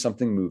approve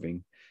something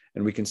moving,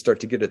 and we can start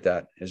to get at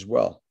that as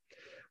well.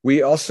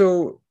 We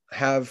also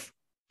have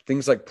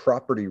things like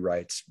property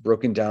rights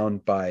broken down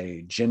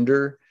by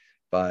gender,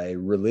 by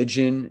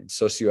religion,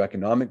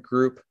 socioeconomic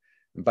group,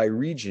 and by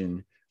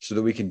region, so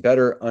that we can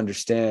better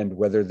understand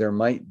whether there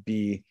might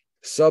be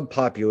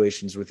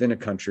subpopulations within a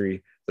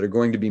country that are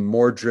going to be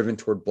more driven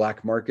toward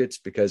black markets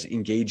because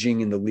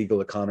engaging in the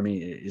legal economy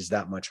is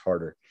that much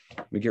harder.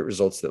 We get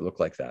results that look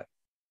like that.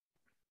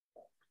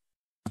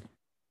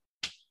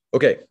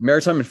 Okay,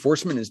 maritime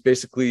enforcement is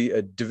basically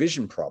a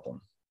division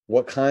problem.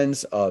 What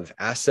kinds of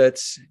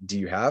assets do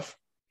you have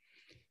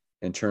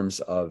in terms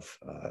of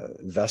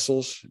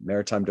vessels,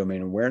 maritime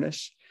domain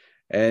awareness?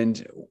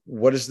 And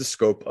what is the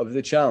scope of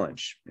the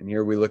challenge? And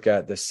here we look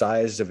at the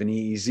size of an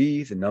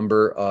EEZ, the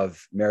number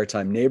of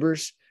maritime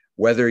neighbors,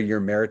 whether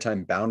your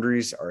maritime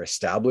boundaries are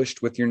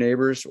established with your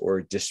neighbors or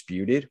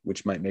disputed,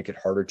 which might make it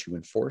harder to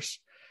enforce.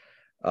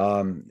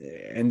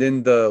 And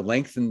then the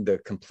length and the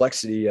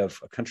complexity of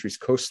a country's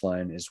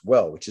coastline as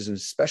well, which is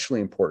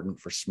especially important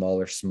for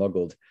smaller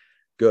smuggled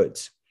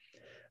goods.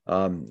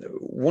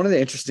 One of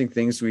the interesting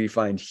things we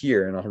find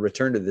here, and I'll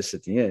return to this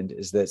at the end,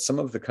 is that some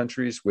of the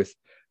countries with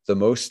the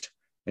most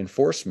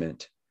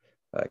enforcement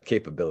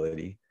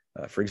capability,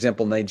 for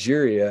example,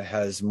 Nigeria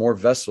has more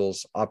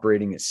vessels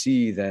operating at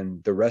sea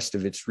than the rest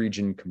of its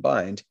region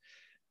combined,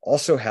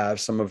 also have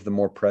some of the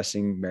more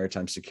pressing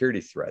maritime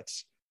security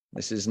threats.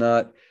 This is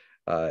not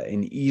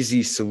an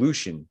easy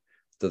solution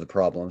to the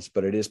problems,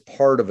 but it is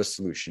part of a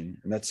solution.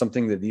 And that's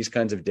something that these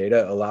kinds of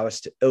data allow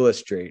us to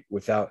illustrate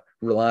without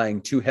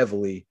relying too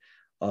heavily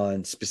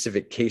on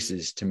specific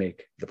cases to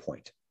make the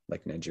point,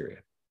 like Nigeria.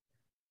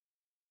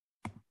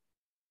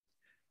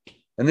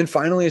 And then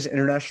finally is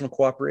international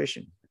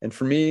cooperation. And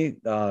for me,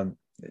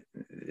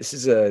 this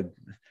is a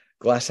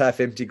glass half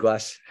empty,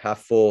 glass half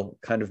full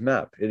kind of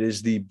map. It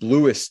is the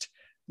bluest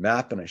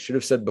map. And I should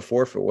have said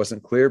before, if it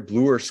wasn't clear,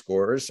 bluer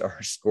scores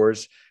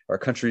are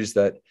countries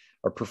that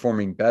are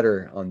performing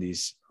better on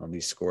these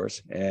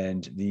scores.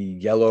 And the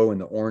yellow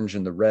and the orange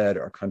and the red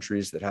are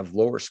countries that have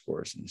lower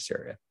scores in this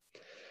area.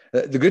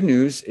 The good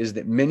news is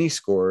that many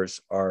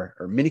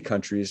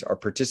countries are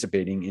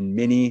participating in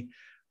many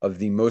of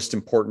the most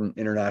important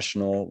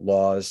international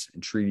laws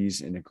and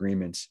treaties and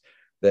agreements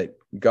that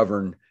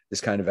govern this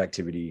kind of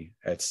activity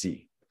at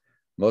sea.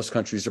 Most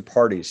countries are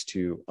parties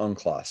to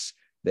UNCLOS.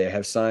 They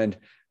have signed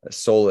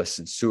SOLAS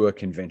and SUA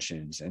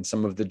conventions and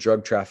some of the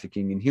drug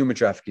trafficking and human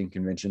trafficking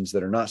conventions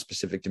that are not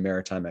specific to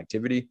maritime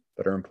activity,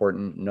 but are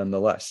important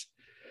nonetheless.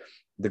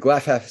 The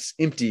glass half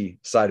empty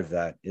side of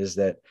that is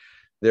that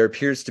there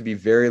appears to be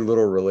very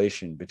little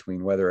relation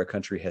between whether a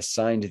country has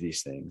signed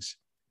these things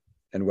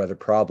and whether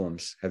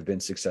problems have been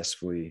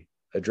successfully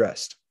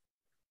addressed.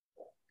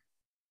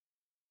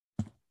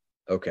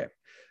 Okay,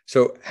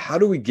 so how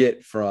do we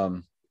get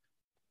from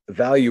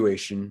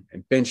evaluation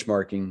and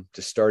benchmarking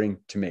to starting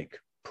to make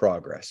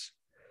progress?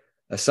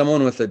 As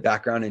someone with a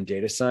background in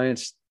data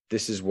science,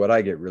 this is what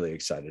I get really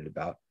excited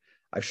about.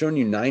 I've shown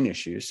you 9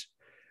 issues.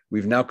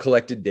 We've now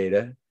collected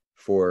data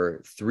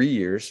for 3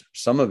 years,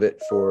 some of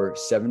it for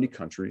 70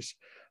 countries.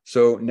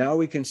 So now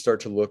we can start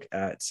to look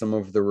at some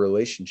of the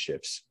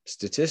relationships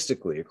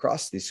statistically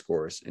across these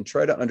scores and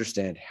try to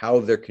understand how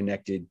they're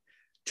connected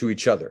to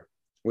each other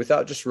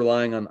without just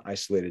relying on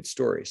isolated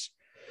stories.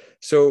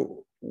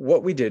 So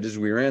what we did is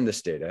we ran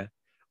this data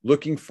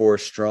looking for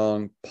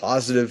strong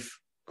positive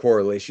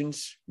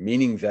correlations,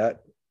 meaning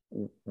that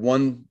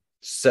one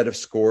set of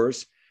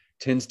scores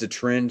tends to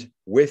trend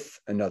with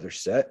another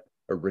set.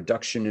 A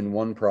reduction in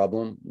one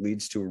problem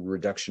leads to a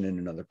reduction in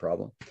another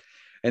problem.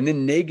 And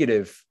then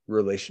negative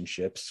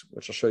relationships,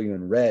 which I'll show you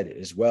in red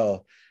as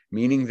well,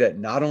 meaning that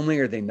not only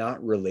are they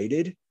not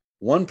related,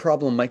 one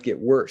problem might get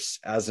worse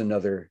as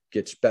another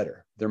gets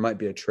better. There might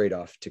be a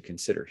trade-off to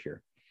consider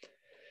here.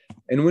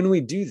 And when we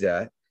do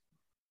that,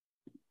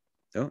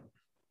 oh,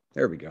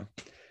 there we go.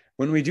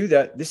 When we do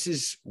that, this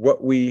is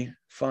what we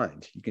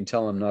find. You can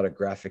tell I'm not a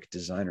graphic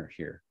designer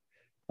here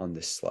on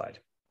this slide.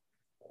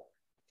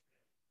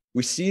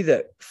 We see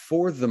that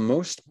for the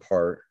most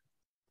part,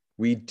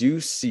 we do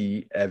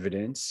see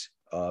evidence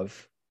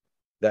of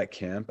that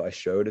camp I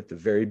showed at the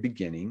very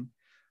beginning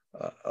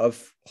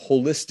of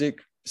holistic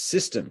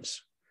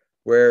systems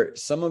where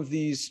some of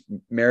these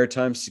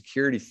maritime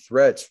security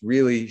threats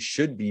really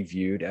should be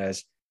viewed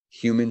as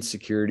human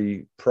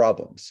security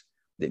problems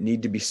that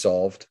need to be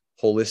solved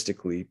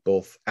holistically,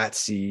 both at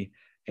sea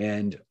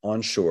and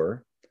on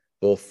shore,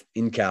 both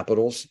in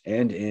capitals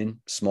and in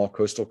small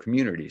coastal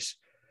communities,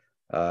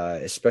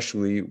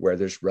 especially where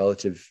there's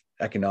relative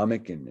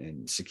economic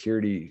and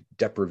security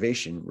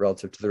deprivation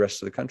relative to the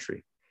rest of the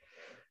country.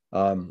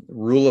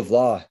 Rule of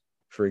law,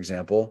 for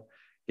example,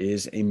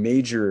 is a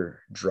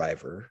major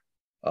driver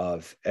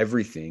of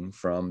everything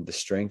from the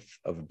strength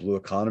of a blue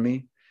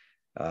economy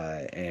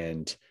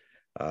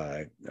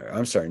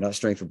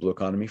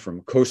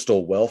from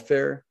coastal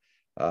welfare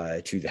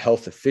to the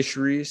health of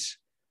fisheries,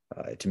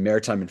 to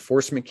maritime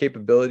enforcement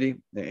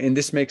capability. And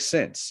this makes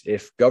sense.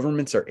 If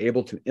governments are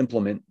able to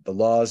implement the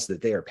laws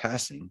that they are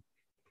passing,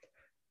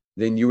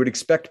 then you would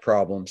expect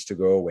problems to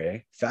go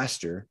away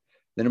faster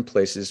than in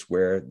places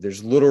where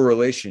there's little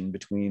relation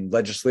between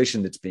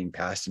legislation that's being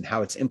passed and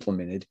how it's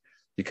implemented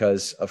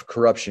because of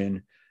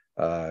corruption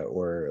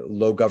or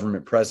low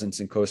government presence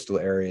in coastal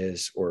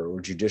areas or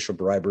judicial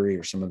bribery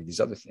or some of these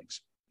other things.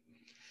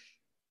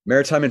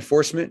 Maritime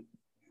enforcement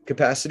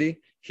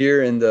capacity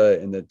here in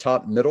the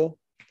top middle,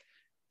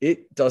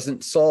 it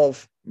doesn't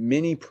solve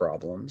many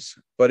problems,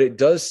 but it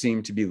does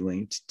seem to be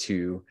linked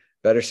to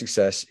better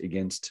success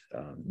against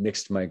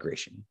mixed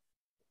migration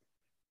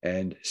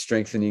and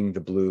strengthening the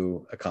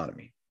blue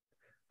economy.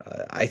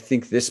 I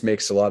think this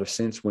makes a lot of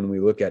sense when we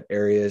look at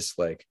areas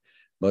like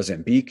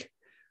Mozambique,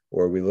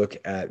 or we look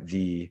at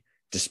the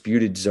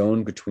disputed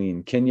zone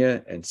between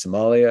Kenya and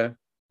Somalia,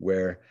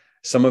 where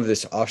some of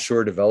this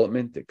offshore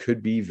development that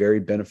could be very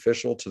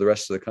beneficial to the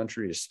rest of the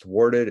country is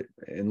thwarted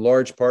in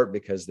large part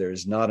because there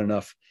is not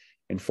enough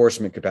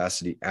enforcement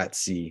capacity at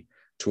sea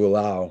to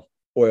allow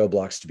oil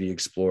blocks to be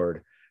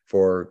explored,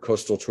 for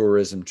coastal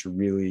tourism to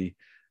really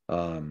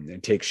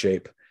take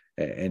shape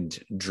and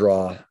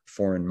draw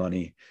foreign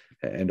money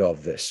and all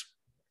of this.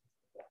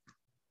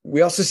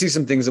 We also see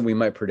some things that we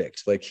might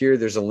predict. Like here,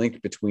 there's a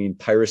link between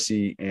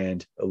piracy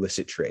and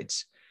illicit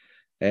trades.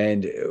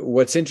 And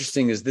what's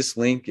interesting is this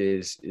link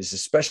is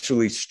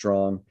especially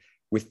strong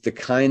with the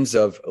kinds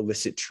of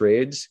illicit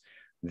trades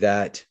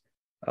that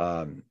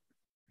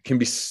can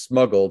be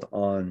smuggled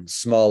on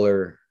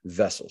smaller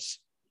vessels.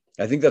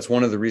 I think that's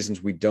one of the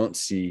reasons we don't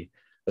see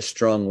a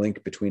strong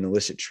link between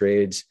illicit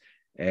trades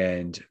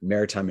and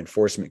maritime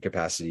enforcement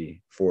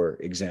capacity, for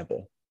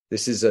example.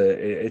 It's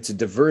a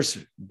diverse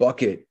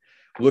bucket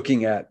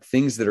looking at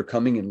things that are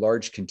coming in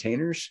large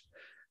containers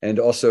and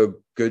also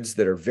goods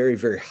that are very,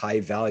 very high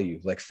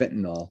value, like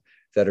fentanyl,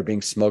 that are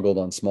being smuggled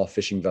on small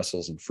fishing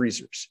vessels and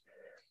freezers.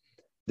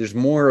 There's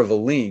more of a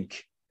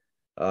link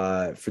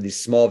for these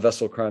small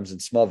vessel crimes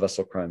and small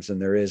vessel crimes than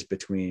there is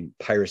between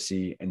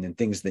piracy and then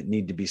things that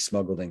need to be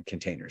smuggled in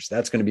containers.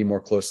 That's going to be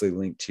more closely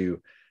linked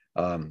to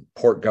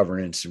port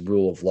governance,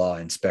 rule of law,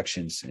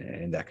 inspections,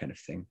 and that kind of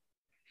thing.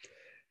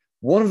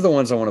 One of the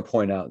ones I want to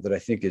point out that I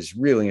think is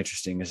really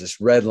interesting is this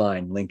red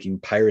line linking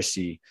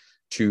piracy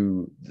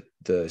to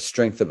the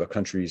strength of a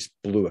country's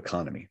blue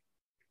economy.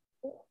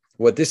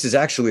 What this is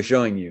actually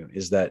showing you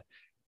is that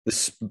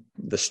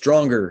the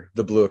stronger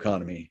the blue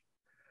economy,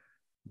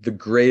 the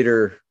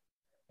greater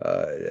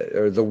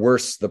or the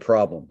worse the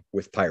problem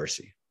with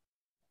piracy.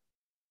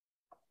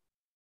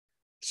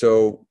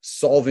 So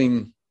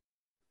solving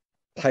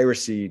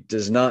piracy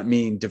does not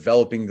mean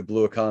developing the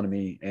blue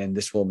economy and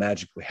this will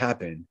magically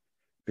happen.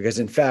 Because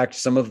in fact,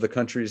 some of the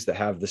countries that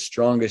have the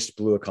strongest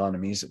blue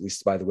economies, at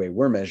least by the way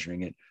we're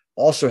measuring it,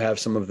 also have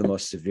some of the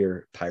most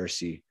severe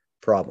piracy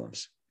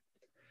problems.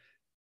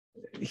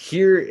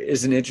 Here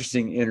is an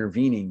interesting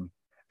intervening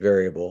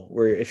variable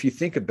where if you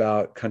think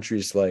about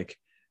countries like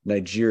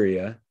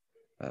Nigeria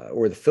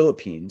or the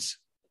Philippines,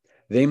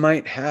 they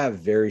might have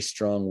very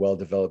strong,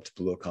 well-developed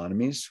blue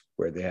economies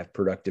where they have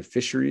productive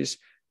fisheries.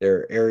 There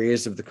are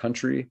areas of the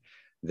country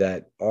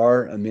that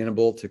are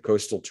amenable to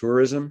coastal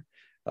tourism.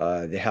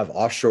 They have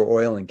offshore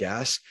oil and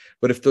gas,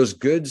 but if those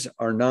goods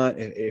are not,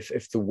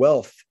 if the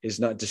wealth is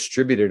not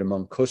distributed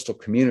among coastal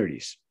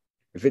communities,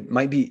 if it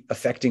might be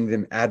affecting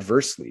them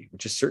adversely,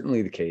 which is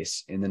certainly the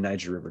case in the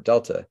Niger River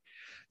Delta,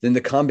 then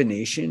the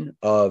combination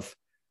of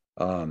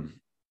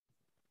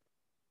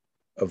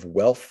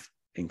wealth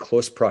in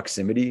close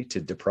proximity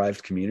to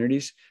deprived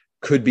communities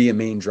could be a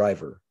main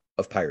driver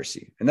of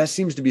piracy. And that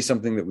seems to be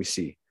something that we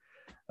see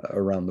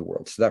around the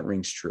world. So that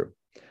rings true.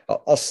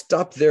 I'll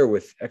stop there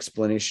with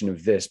explanation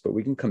of this, but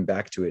we can come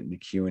back to it in the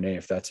Q&A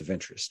if that's of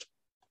interest.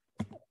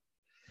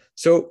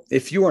 So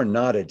if you are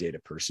not a data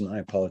person, I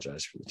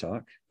apologize for the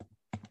talk.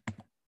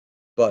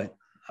 But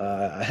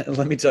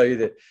let me tell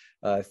you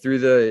that through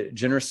the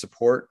generous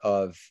support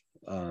of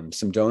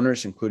some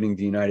donors, including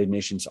the United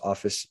Nations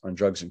Office on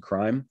Drugs and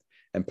Crime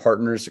and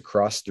partners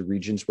across the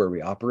regions where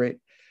we operate,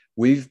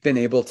 we've been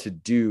able to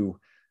do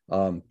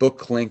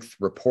book length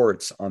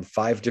reports on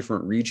 5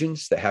 different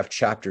regions that have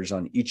chapters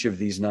on each of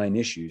these 9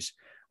 issues.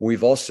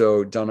 We've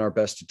also done our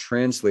best to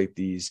translate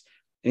these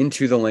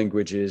into the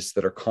languages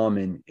that are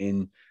common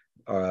in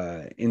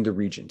the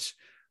regions.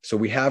 So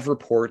we have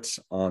reports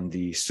on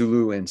the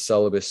Sulu and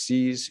Celebes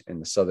Seas in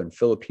the southern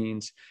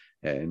Philippines,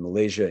 and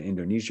Malaysia,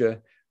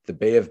 Indonesia, the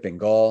Bay of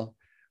Bengal.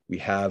 We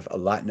have a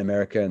Latin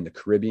America and the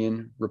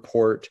Caribbean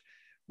report.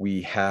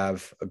 We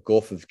have a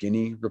Gulf of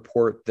Guinea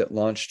report that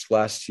launched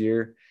last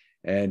year.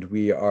 And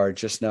we are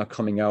just now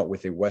coming out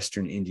with a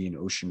Western Indian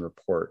Ocean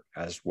report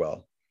as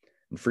well.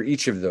 And for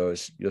each of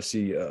those, you'll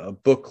see a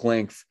book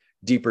length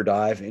deeper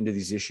dive into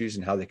these issues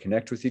and how they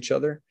connect with each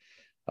other.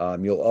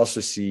 You'll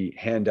also see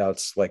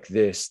handouts like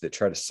this that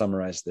try to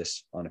summarize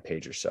this on a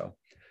page or so.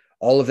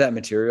 All of that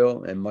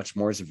material and much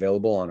more is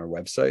available on our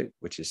website,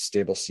 which is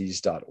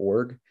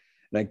stableseas.org.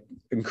 And I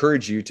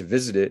encourage you to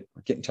visit it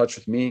or get in touch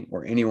with me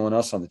or anyone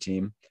else on the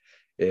team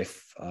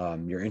if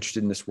you're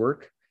interested in this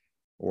work,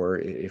 or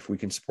if we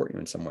can support you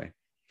in some way.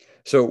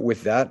 So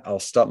with that, I'll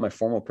stop my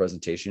formal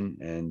presentation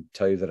and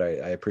tell you that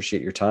I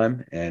appreciate your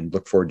time and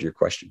look forward to your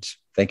questions.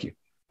 Thank you.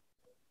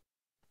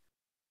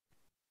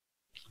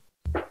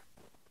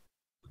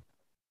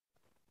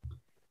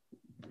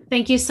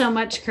 Thank you so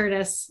much,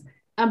 Curtis.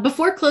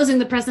 Before closing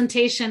the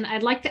presentation,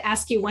 I'd like to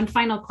ask you one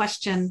final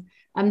question.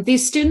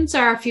 These students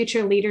are our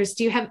future leaders.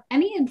 Do you have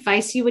any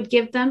advice you would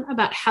give them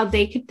about how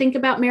they could think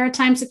about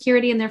maritime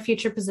security in their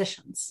future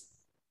positions?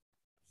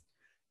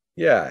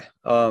 Yeah.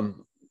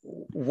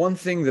 One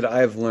thing that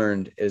I've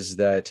learned is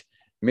that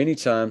many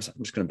times,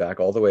 I'm just going to back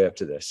all the way up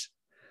to this.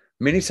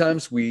 Many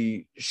times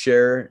we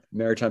share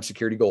maritime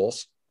security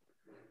goals,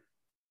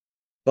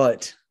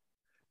 but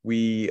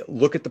we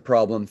look at the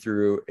problem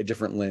through a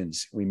different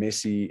lens. We may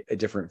see a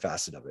different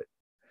facet of it.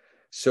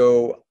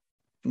 So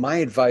my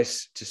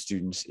advice to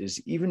students is,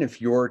 even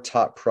if your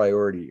top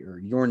priority or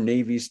your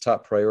Navy's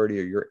top priority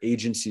or your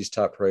agency's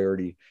top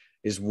priority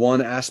is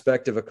one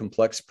aspect of a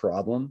complex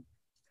problem,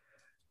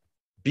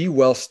 be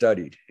well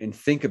studied and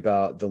think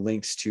about the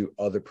links to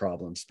other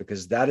problems,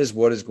 because that is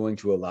what is going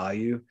to allow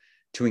you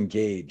to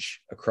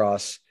engage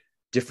across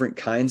different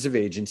kinds of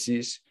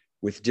agencies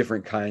with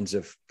different kinds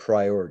of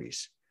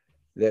priorities.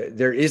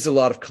 There is a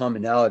lot of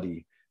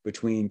commonality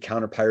between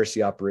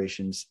counter-piracy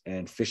operations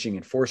and fishing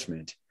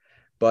enforcement.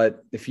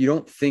 But if you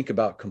don't think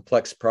about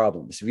complex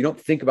problems, if you don't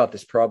think about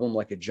this problem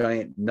like a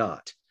giant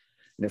knot,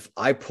 and if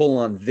I pull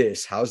on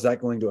this, how's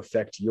that going to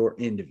affect your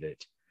end of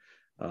it?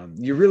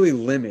 You really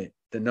limit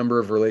the number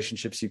of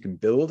relationships you can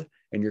build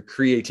and your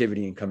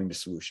creativity in coming to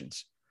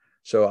solutions.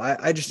 So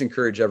I just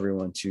encourage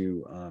everyone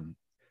to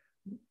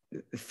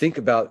think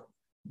about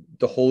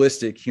the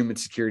holistic human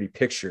security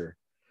picture,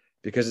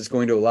 because it's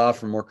going to allow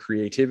for more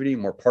creativity,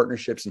 more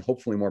partnerships, and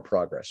hopefully more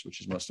progress,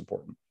 which is most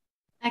important.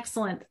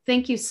 Excellent.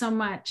 Thank you so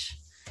much.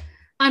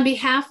 On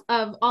behalf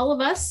of all of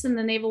us in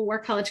the Naval War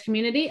College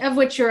community, of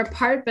which you're a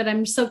part, but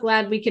I'm so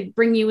glad we could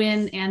bring you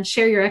in and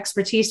share your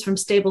expertise from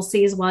stable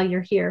seas while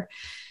you're here,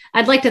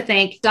 I'd like to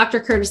thank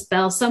Dr. Curtis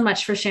Bell so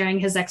much for sharing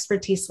his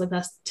expertise with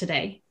us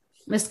today.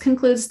 This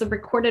concludes the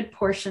recorded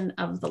portion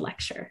of the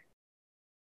lecture.